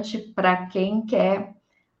importante para quem quer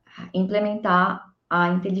implementar a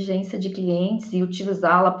inteligência de clientes e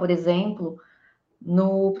utilizá-la, por exemplo,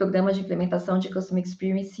 no programa de implementação de Customer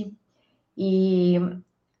Experience. E,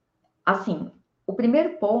 assim, o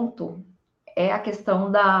primeiro ponto é a questão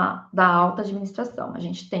da alta administração. A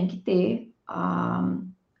gente tem que ter,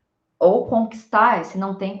 ou conquistar, se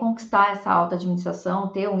não tem, conquistar essa alta administração,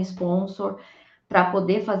 ter um sponsor para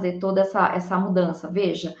poder fazer toda essa mudança.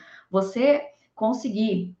 Veja, você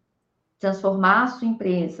conseguir transformar a sua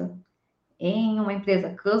empresa em uma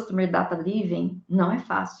empresa Customer Data Driven não é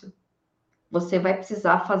fácil. Você vai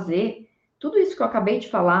precisar fazer tudo isso que eu acabei de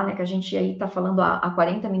falar, né, que a gente aí está falando há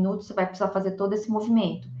 40 minutos, você vai precisar fazer todo esse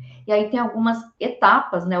movimento. E aí tem algumas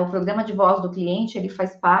etapas, né? O programa de voz do cliente, ele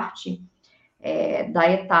faz parte da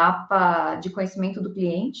etapa de conhecimento do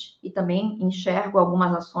cliente e também enxergo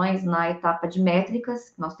algumas ações na etapa de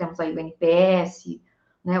métricas. Nós temos aí o NPS,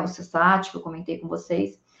 né, o CSAT, que eu comentei com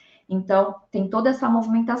vocês. Então, tem toda essa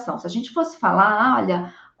movimentação. Se a gente fosse falar,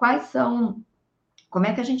 olha, como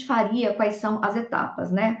é que a gente faria, quais são as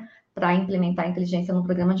etapas, né? para implementar a inteligência no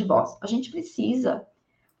programa de voz? A gente precisa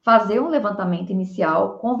fazer um levantamento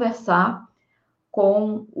inicial, conversar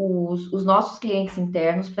com os nossos clientes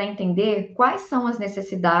internos para entender quais são as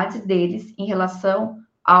necessidades deles em relação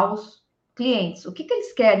aos clientes. O que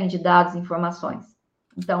eles querem de dados e informações?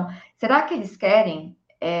 Então, será que eles querem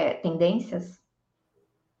tendências?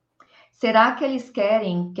 Será que eles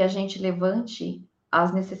querem que a gente levante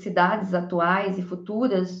as necessidades atuais e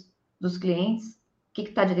futuras dos clientes? O que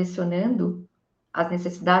está direcionando as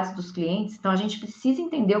necessidades dos clientes? Então, a gente precisa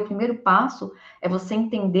entender, o primeiro passo é você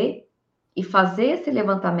entender e fazer esse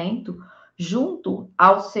levantamento junto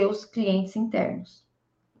aos seus clientes internos.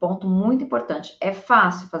 Ponto muito importante. É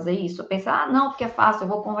fácil fazer isso? Pensar, não, porque é fácil, eu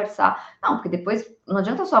vou conversar. Não, porque depois não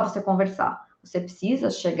adianta só você conversar. Você precisa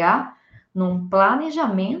chegar num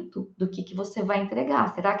planejamento do que você vai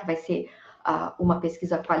entregar. Será que vai ser uma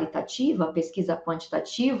pesquisa qualitativa, pesquisa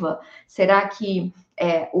quantitativa? Será que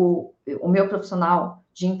o meu profissional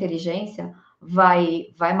de inteligência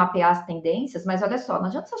vai mapear as tendências? Mas olha só, não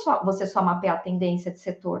adianta você só mapear a tendência de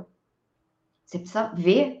setor. Você precisa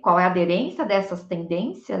ver qual é a aderência dessas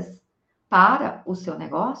tendências para o seu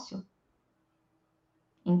negócio.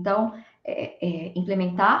 Então,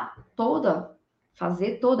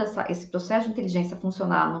 fazer todo esse processo de inteligência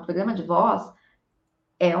funcionar no programa de voz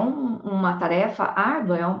é uma tarefa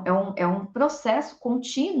árdua, é um processo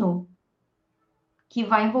contínuo que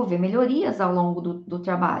vai envolver melhorias ao longo do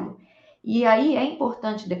trabalho. E aí é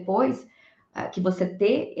importante depois que você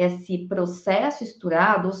ter esse processo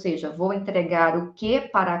estruturado, ou seja, vou entregar o que,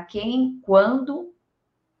 para quem, quando,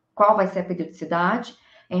 qual vai ser a periodicidade.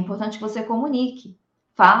 É importante que você comunique,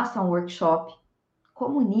 faça um workshop,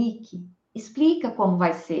 comunique, explica como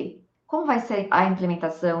vai ser a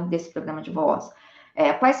implementação desse programa de voz,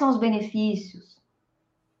 quais são os benefícios,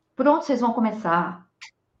 por onde vocês vão começar.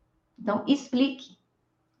 Então, explique.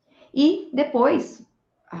 E depois,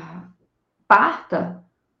 parta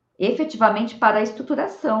efetivamente para a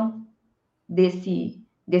estruturação desse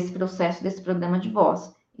processo, desse programa de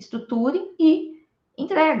voz. Estruture e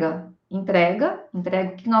entrega. Entrega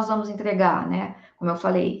o que nós vamos entregar, né? Como eu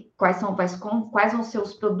falei, quais vão ser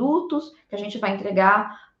os produtos que a gente vai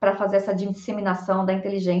entregar para fazer essa disseminação da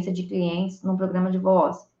inteligência de clientes num programa de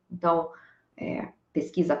voz. Então,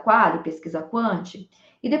 pesquisa quali, pesquisa quanti.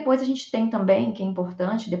 E depois a gente tem também, que é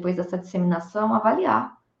importante, depois dessa disseminação,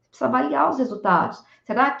 avaliar. Você precisa avaliar os resultados.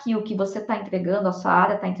 Será que o que você está entregando, a sua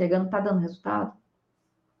área está entregando, está dando resultado?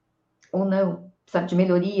 Ou não? Precisa de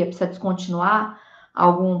melhoria? Precisa descontinuar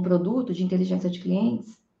algum produto de inteligência de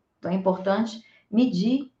clientes? Então, é importante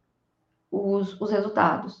medir os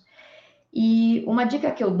resultados. E uma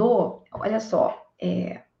dica que eu dou, olha só,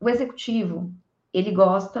 o executivo, ele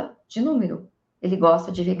gosta de número, ele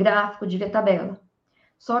gosta de ver gráfico, de ver tabela.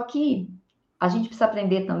 Só que a gente precisa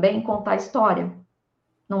aprender também a contar história.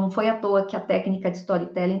 Não foi à toa que a técnica de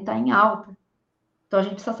storytelling está em alta. Então, a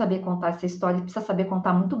gente precisa saber contar essa história, precisa saber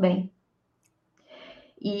contar muito bem.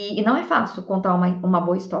 E não é fácil contar uma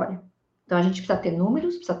boa história. Então, a gente precisa ter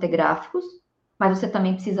números, precisa ter gráficos, mas você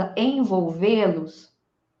também precisa envolvê-los.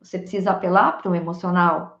 Você precisa apelar para o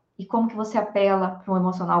emocional. E como que você apela para o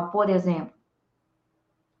emocional, por exemplo?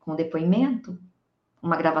 Com depoimento,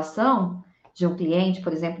 uma gravação de um cliente,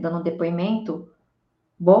 por exemplo, dando um depoimento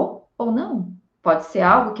bom ou não. Pode ser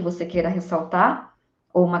algo que você queira ressaltar,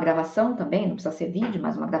 ou uma gravação também, não precisa ser vídeo,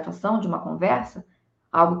 mas uma gravação de uma conversa,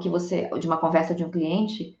 de uma conversa de um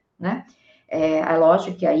cliente, né? É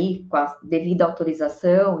lógico que aí, com a devida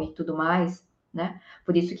autorização e tudo mais, né?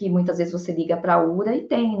 Por isso que muitas vezes você liga para a URA e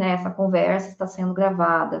tem, né? Essa conversa está sendo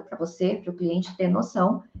gravada para o cliente ter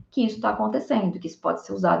noção que isso está acontecendo, que isso pode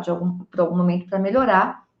ser usado por algum momento para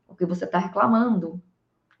melhorar o que você está reclamando.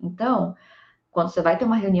 Então, quando você vai ter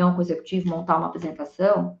uma reunião com o executivo, montar uma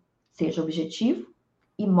apresentação, seja objetivo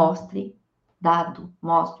e mostre dado,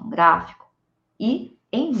 mostre um gráfico e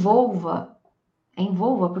envolva,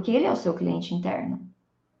 porque ele é o seu cliente interno.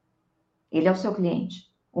 Ele é o seu cliente.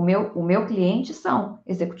 O meu cliente são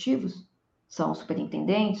executivos, são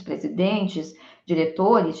superintendentes, presidentes,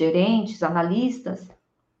 diretores, gerentes, analistas.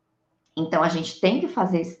 Então, a gente tem que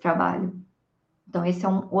fazer esse trabalho. Então, esse é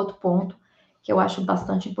um outro ponto que eu acho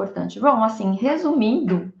bastante importante. Bom, assim,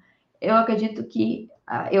 resumindo, eu acredito que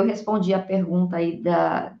eu respondi a pergunta aí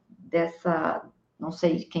dessa, não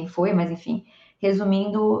sei quem foi, mas enfim,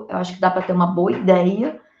 resumindo, eu acho que dá para ter uma boa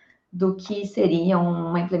ideia do que seria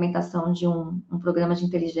uma implementação de um programa de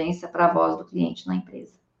inteligência para a voz do cliente na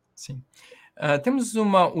empresa. Sim. Temos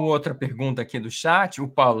uma outra pergunta aqui do chat, o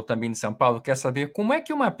Paulo, também de São Paulo, quer saber como é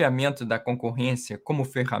que o mapeamento da concorrência como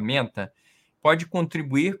ferramenta pode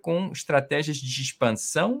contribuir com estratégias de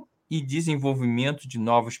expansão e desenvolvimento de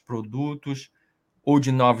novos produtos ou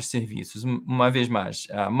de novos serviços. Uma vez mais,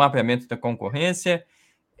 o mapeamento da concorrência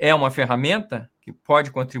é uma ferramenta que pode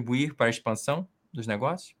contribuir para a expansão dos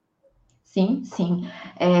negócios? Sim, sim.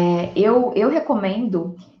 Eu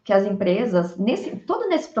recomendo que as empresas, todo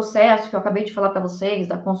nesse processo que eu acabei de falar para vocês,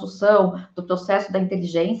 da construção, do processo da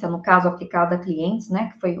inteligência, no caso aplicado a clientes,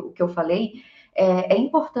 né, que foi o que eu falei, é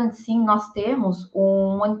importante, sim, nós termos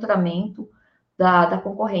um monitoramento da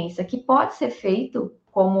concorrência, que pode ser feito,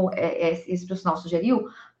 como esse profissional sugeriu,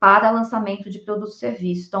 para lançamento de produtos e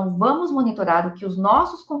serviços. Então, vamos monitorar o que os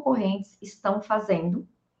nossos concorrentes estão fazendo.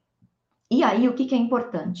 E aí, o que é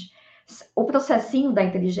importante? O processinho da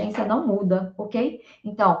inteligência não muda, ok?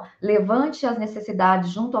 Então, levante as necessidades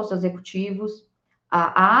junto aos executivos.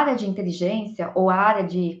 A área de inteligência ou a área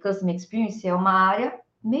de Customer Experience é uma área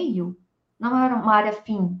meio, não é uma área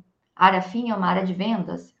fim. A área fim é uma área de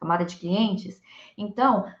vendas, é uma área de clientes.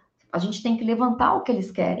 Então, a gente tem que levantar o que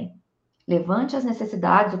eles querem. Levante as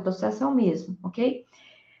necessidades, o processo é o mesmo, ok?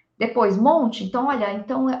 Depois, monte. Então, olha,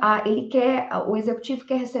 então o executivo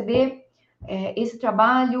quer receber esse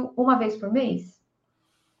trabalho uma vez por mês?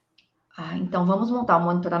 Então vamos montar um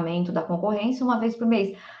monitoramento da concorrência uma vez por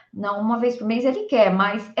mês. Não, uma vez por mês ele quer,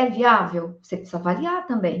 mas é viável? Você precisa avaliar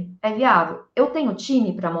também. É viável? Eu tenho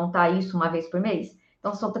time para montar isso uma vez por mês?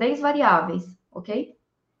 Então são 3 variáveis, ok?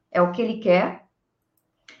 É o que ele quer,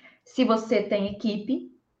 se você tem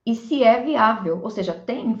equipe e se é viável, ou seja,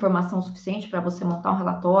 tem informação suficiente para você montar um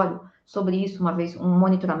relatório sobre isso um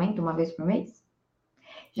monitoramento uma vez por mês?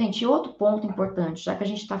 Gente, outro ponto importante, já que a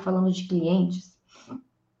gente está falando de clientes,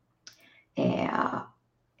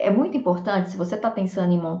 é muito importante, se você está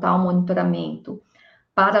pensando em montar um monitoramento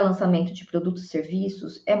para lançamento de produtos e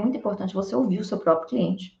serviços, é muito importante você ouvir o seu próprio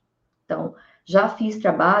cliente. Então, já fiz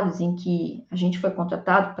trabalhos em que a gente foi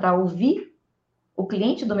contratado para ouvir o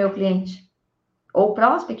cliente do meu cliente, ou o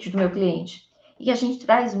prospect do meu cliente, e a gente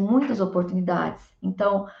traz muitas oportunidades.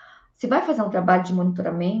 Então, se vai fazer um trabalho de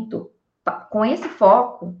monitoramento com esse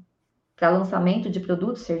foco, para lançamento de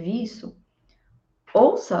produto e serviço,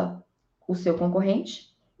 ouça o seu concorrente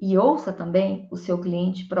e ouça também o seu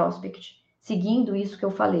cliente prospect, seguindo isso que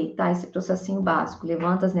eu falei, tá? Esse processinho básico,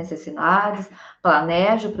 levanta as necessidades,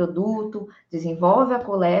 planeja o produto, desenvolve a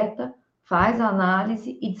coleta, faz a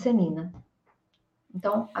análise e dissemina.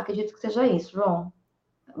 Então, acredito que seja isso, Ron.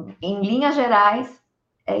 Em linhas gerais,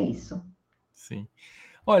 é isso. Sim.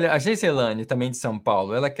 Olha, a Geiselane, também de São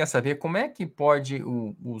Paulo, ela quer saber como é que pode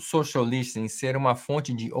o social listening ser uma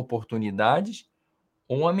fonte de oportunidades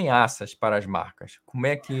ou ameaças para as marcas. Como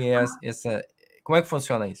é que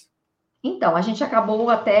funciona isso? Então, a gente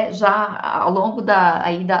acabou até já, ao longo da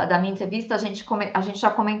minha entrevista, a gente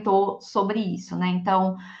já comentou sobre isso, né?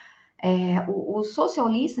 Então, o social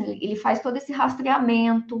listening, ele faz todo esse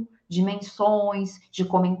rastreamento de menções, de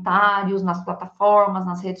comentários nas plataformas,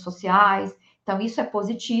 nas redes sociais. Então, isso é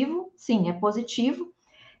positivo, sim, é positivo,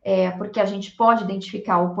 porque a gente pode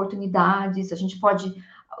identificar oportunidades, a gente pode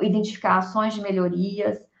identificar ações de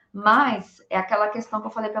melhorias, mas é aquela questão que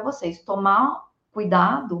eu falei para vocês, tomar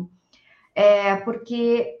cuidado,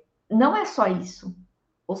 porque não é só isso.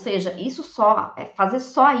 Ou seja, fazer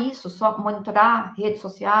só isso, só monitorar redes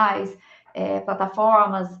sociais,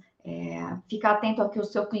 plataformas, ficar atento ao que o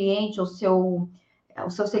seu cliente, o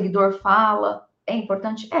seu seguidor fala, é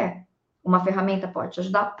importante? É. Uma ferramenta pode te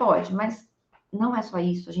ajudar? Pode, mas não é só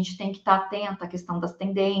isso. A gente tem que estar atento à questão das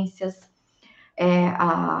tendências,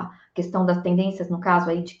 a questão das tendências, no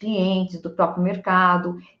caso aí de clientes, do próprio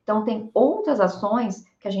mercado. Então, tem outras ações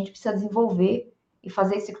que a gente precisa desenvolver e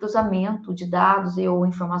fazer esse cruzamento de dados ou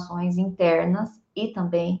informações internas e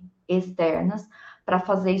também externas para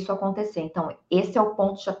fazer isso acontecer. Então, esse é o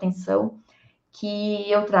ponto de atenção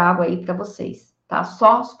que eu trago aí para vocês, tá?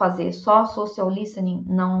 Só social listening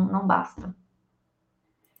não basta.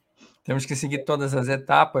 Temos que seguir todas as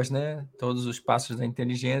etapas, né? Todos os passos da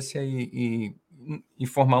inteligência e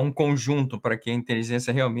formar um conjunto para que a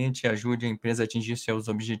inteligência realmente ajude a empresa a atingir seus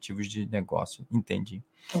objetivos de negócio. Entendi.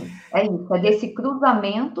 É isso, é desse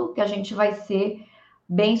cruzamento que a gente vai ser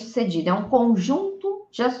bem sucedido. É um conjunto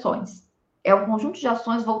de ações. É um conjunto de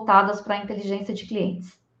ações voltadas para a inteligência de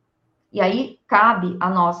clientes. E aí cabe a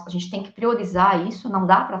nós, a gente tem que priorizar isso, não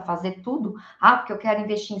dá para fazer tudo. Porque eu quero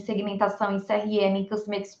investir em segmentação, em CRM, em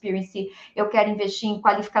Customer Experience, eu quero investir em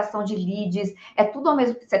qualificação de leads. É tudo ao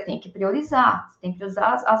mesmo tempo. Você tem que priorizar, você tem que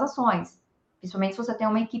priorizar as ações, principalmente se você tem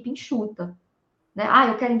uma equipe enxuta. Né?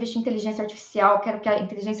 Eu quero investir em inteligência artificial, eu quero que a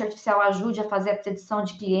inteligência artificial ajude a fazer a predição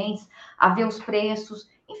de clientes, a ver os preços,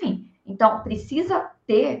 enfim. Então, precisa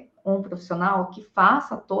ter um profissional que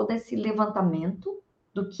faça todo esse levantamento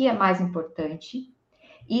do que é mais importante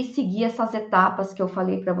e seguir essas etapas que eu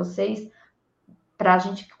falei para vocês, para a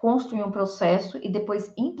gente construir um processo e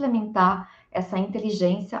depois implementar essa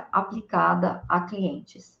inteligência aplicada a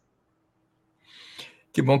clientes.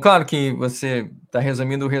 Que bom, claro que você está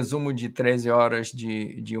resumindo o resumo de 13 horas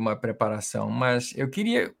de uma preparação, mas eu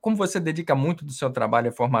queria, como você dedica muito do seu trabalho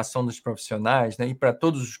à formação dos profissionais, né, e para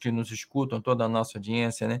todos os que nos escutam, toda a nossa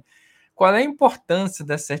audiência, né, qual é a importância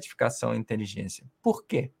da certificação em inteligência? Por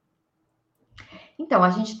quê? Então, a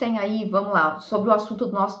gente tem aí, vamos lá, sobre o assunto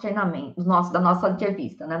do nosso treinamento, da nossa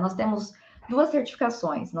entrevista, né? Nós temos 2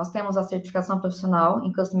 certificações. Nós temos a certificação profissional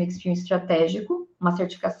em Customer Experience Estratégico, uma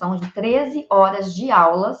certificação de 13 horas de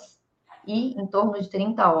aulas e em torno de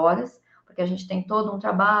 30 horas, porque a gente tem todo um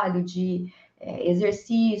trabalho de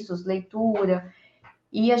exercícios, leitura,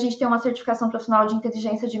 e a gente tem uma certificação profissional de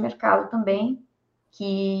inteligência de mercado também,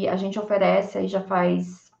 que a gente oferece aí já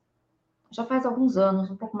faz alguns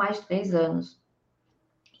anos, um pouco mais de 3 anos.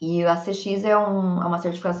 E a CX é uma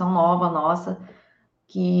certificação nova nossa,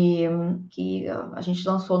 que a gente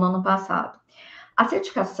lançou no ano passado. A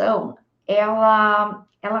certificação, ela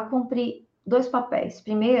cumpre 2 papéis.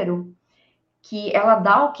 Primeiro, que ela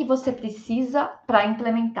dá o que você precisa para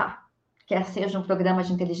implementar, quer seja um programa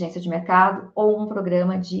de inteligência de mercado ou um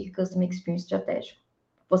programa de Customer Experience Estratégico.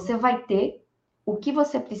 Você vai ter o que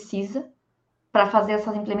você precisa para fazer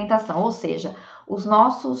essa implementação, ou seja, as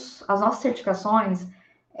nossas certificações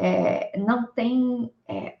não tem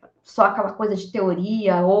só aquela coisa de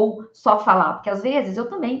teoria ou só falar, porque às vezes eu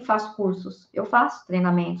também faço cursos, eu faço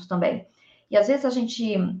treinamentos também, e às vezes a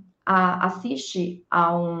gente assiste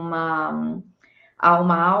a uma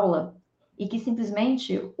aula e que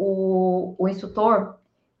simplesmente o instrutor,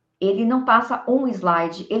 ele não passa um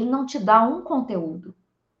slide, ele não te dá um conteúdo.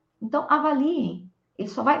 Então, avaliem. Ele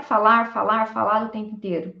só vai falar o tempo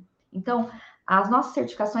inteiro. Então, as nossas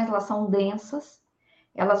certificações, elas são densas,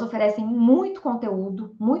 elas oferecem muito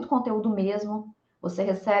conteúdo mesmo. Você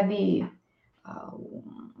recebe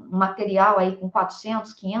um material aí com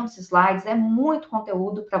 400, 500 slides, é muito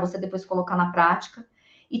conteúdo para você depois colocar na prática.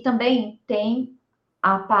 E também tem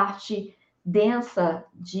a parte densa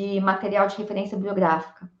de material de referência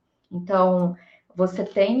bibliográfica. Então, você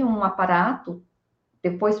tem um aparato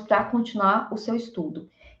depois para continuar o seu estudo.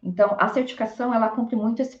 Então, a certificação, ela cumpre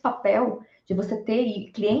muito esse papel de você ter,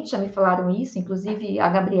 e clientes já me falaram isso, inclusive a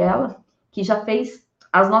Gabriela, que já fez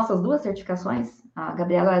as nossas 2 certificações, a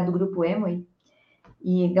Gabriela é do grupo Emoi,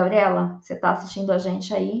 e Gabriela, você está assistindo a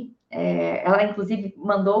gente aí, ela inclusive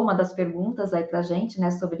mandou uma das perguntas aí para a gente, né,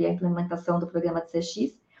 sobre a implementação do programa de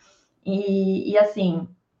CX, e assim,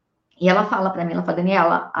 e ela fala para mim, ela fala,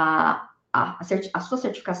 Daniela, a sua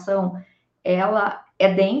certificação, ela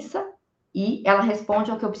é densa e ela responde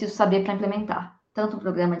ao que eu preciso saber para implementar, tanto um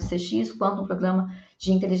programa de CX quanto um programa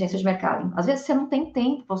de inteligência de mercado. Às vezes você não tem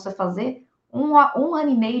tempo para você fazer um ano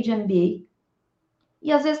e meio de MBA,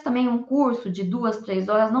 e às vezes também um curso de 2, 3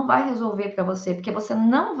 horas não vai resolver para você, porque você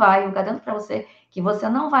não vai, eu garanto para você, que você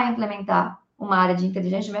não vai implementar uma área de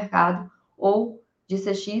inteligência de mercado ou de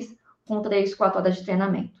CX com 3, 4 horas de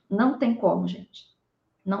treinamento. Não tem como, gente.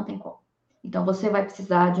 Não tem como. Então, você vai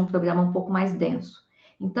precisar de um programa um pouco mais denso.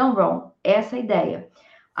 Então, Ron, essa é a ideia.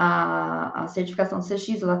 A certificação de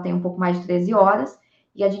CX, ela tem um pouco mais de 13 horas,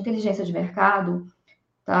 e a de inteligência de mercado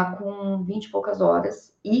está com 20 e poucas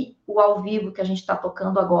horas. E o ao vivo que a gente está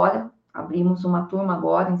tocando agora, abrimos uma turma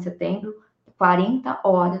agora, em setembro, 40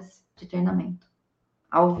 horas de treinamento.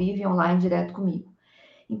 Ao vivo e online, direto comigo.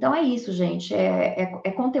 Então, é isso, gente.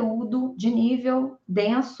 É conteúdo de nível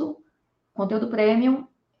denso, conteúdo premium,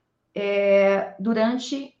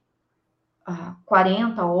 durante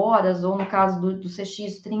 40 horas, ou no caso do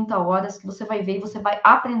CX, 30 horas, que você vai ver e você vai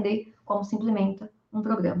aprender como se implementa um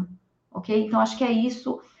programa, ok? Então, acho que é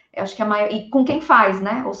isso, acho que é maior, e com quem faz,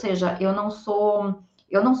 né? Ou seja, eu não sou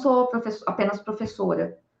apenas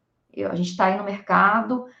professora, a gente está aí no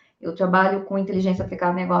mercado, eu trabalho com inteligência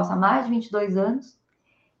aplicada no negócio há mais de 22 anos,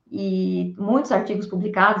 e muitos artigos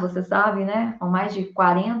publicados, você sabe, né? São mais de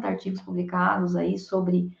 40 artigos publicados aí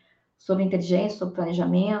sobre inteligência, sobre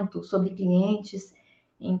planejamento, sobre clientes.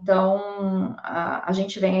 Então, a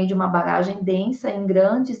gente vem aí de uma bagagem densa em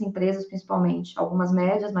grandes empresas, principalmente, algumas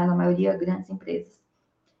médias, mas a maioria grandes empresas.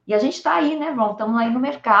 E a gente está aí, né, Ron? Estamos aí no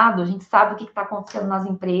mercado, a gente sabe o que está acontecendo nas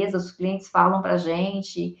empresas, os clientes falam para a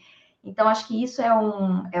gente. Então, acho que isso é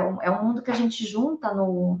um mundo que a gente junta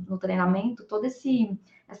no treinamento, toda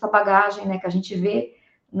essa bagagem, né, que a gente vê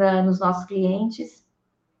nos nossos clientes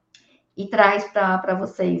e traz para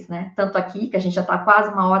vocês, né? Tanto aqui, que a gente já está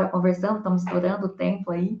quase uma hora conversando, estamos estourando o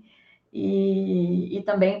tempo aí, e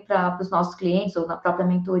também para os nossos clientes ou na própria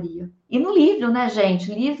mentoria. E no livro, né,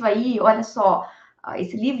 gente? Livro aí, olha só,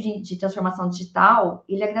 esse livro de transformação digital,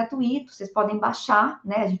 ele é gratuito, vocês podem baixar,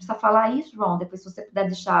 né? A gente precisa falar isso, João, depois se você puder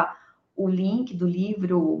deixar o link do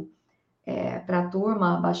livro para a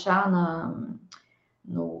turma baixar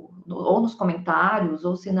ou nos comentários,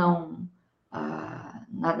 ou se não,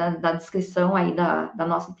 na descrição aí da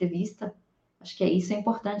nossa entrevista. Acho que isso é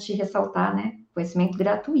importante ressaltar, né? Conhecimento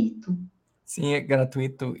gratuito. Sim, é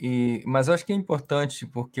gratuito, mas eu acho que é importante,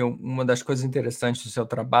 porque uma das coisas interessantes do seu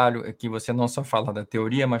trabalho é que você não só fala da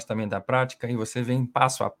teoria, mas também da prática, e você vem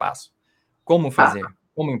passo a passo. Como fazer,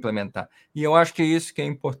 como implementar. E eu acho que é isso que é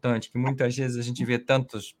importante, que muitas vezes a gente vê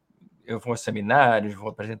tantos... Eu vou a seminários, vou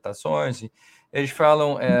a apresentações, e eles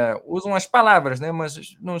falam, usam as palavras, né,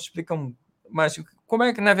 mas não explicam... Mas como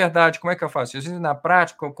é que, na verdade, como é que eu faço? Às vezes, na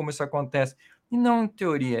prática, como isso acontece. E não em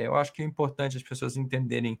teoria. Eu acho que é importante as pessoas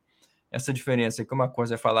entenderem essa diferença, que uma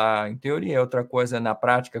coisa é falar em teoria, outra coisa é na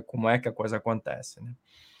prática, como é que a coisa acontece, né?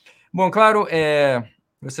 Bom, claro,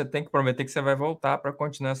 você tem que prometer que você vai voltar para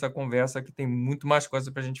continuar essa conversa, que tem muito mais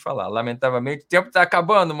coisa para a gente falar. Lamentavelmente, o tempo está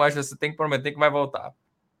acabando, mas você tem que prometer que vai voltar.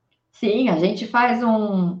 Sim, a gente faz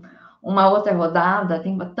uma outra rodada,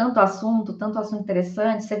 tem tanto assunto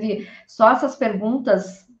interessante. Você viu, só essas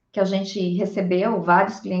perguntas que a gente recebeu,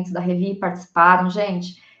 vários clientes da Revi participaram.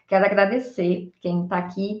 Gente, quero agradecer quem está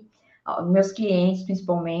aqui, meus clientes,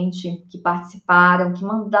 principalmente, que participaram, que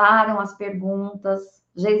mandaram as perguntas,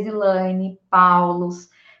 Geisilane, Paulos,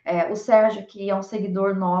 o Sérgio, que é um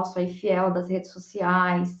seguidor nosso aí, fiel das redes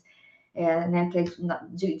sociais, né, que é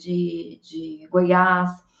de Goiás.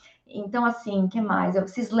 Então, assim, o que mais? Eu,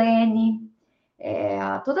 Cislene,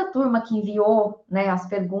 toda a turma que enviou, né, as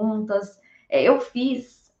perguntas, eu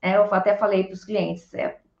fiz, eu até falei para os clientes,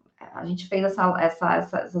 a gente fez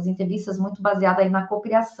essas entrevistas muito baseadas aí na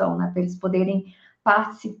cocriação, né, para eles poderem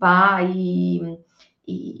participar e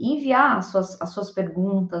enviar as suas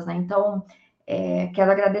perguntas, né? Então,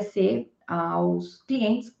 quero agradecer aos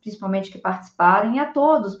clientes, principalmente, que participaram, e a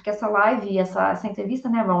todos, porque essa live, essa entrevista,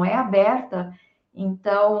 né, Ron, é aberta.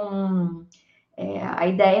 Então, a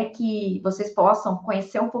ideia é que vocês possam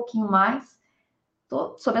conhecer um pouquinho mais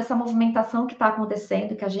sobre essa movimentação que está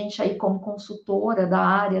acontecendo, que a gente aí, como consultora da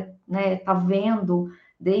área, né, está vendo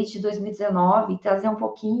desde 2019, e trazer um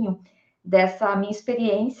pouquinho dessa minha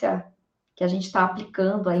experiência que a gente está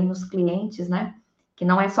aplicando aí nos clientes, né? Que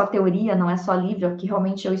não é só teoria, não é só livro, é que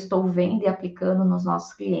realmente eu estou vendo e aplicando nos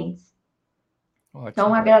nossos clientes. Ótimo.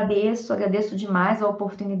 Então, agradeço demais a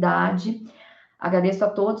oportunidade, agradeço a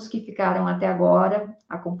todos que ficaram até agora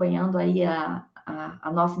acompanhando aí a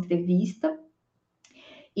nossa entrevista.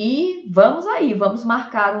 E vamos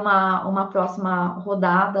marcar uma próxima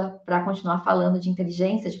rodada para continuar falando de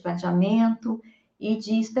inteligência, de planejamento e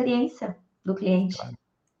de experiência do cliente. Claro.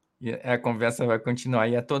 E a conversa vai continuar.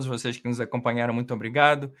 E a todos vocês que nos acompanharam, muito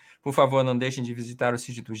obrigado. Por favor, não deixem de visitar o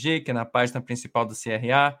sítio do GEIC, na página principal do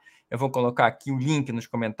CRA. Eu vou colocar aqui o link nos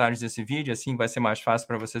comentários desse vídeo, assim vai ser mais fácil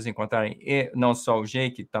para vocês encontrarem não só o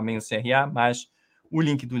GEIC, também o CRA, mas o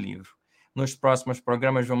link do livro. Nos próximos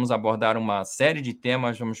programas vamos abordar uma série de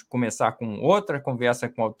temas, vamos começar com outra conversa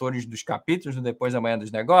com autores dos capítulos do Depois, Amanhã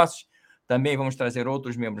dos Negócios. Também vamos trazer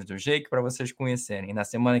outros membros do GEIC para vocês conhecerem. Na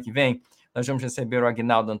semana que vem, nós vamos receber o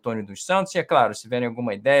Aguinaldo Antônio dos Santos. E, é claro, se tiverem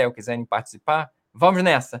alguma ideia ou quiserem participar, vamos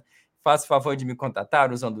nessa. Faça o favor de me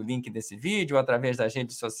contatar usando o link desse vídeo, ou através das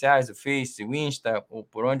redes sociais, o Face, o Insta, ou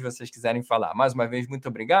por onde vocês quiserem falar. Mais uma vez, muito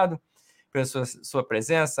obrigado pela sua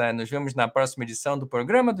presença. Nos vemos na próxima edição do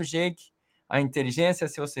Programa do GEIC. A inteligência a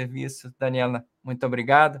seu serviço. Daniela, muito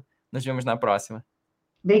obrigado. Nos vemos na próxima.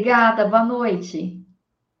 Obrigada, boa noite.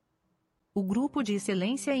 O Grupo de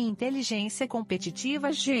Excelência em Inteligência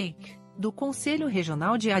Competitiva GEIC, do Conselho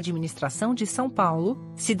Regional de Administração de São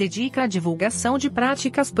Paulo, se dedica à divulgação de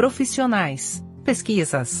práticas profissionais,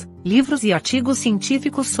 pesquisas, livros e artigos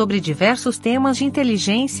científicos sobre diversos temas de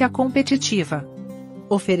inteligência competitiva.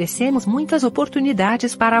 Oferecemos muitas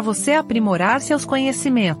oportunidades para você aprimorar seus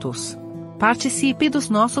conhecimentos. Participe dos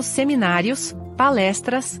nossos seminários,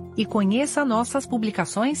 palestras e conheça nossas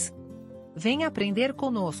publicações. Venha aprender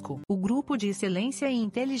conosco. O Grupo de Excelência em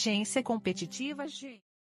Inteligência Competitiva GEIC.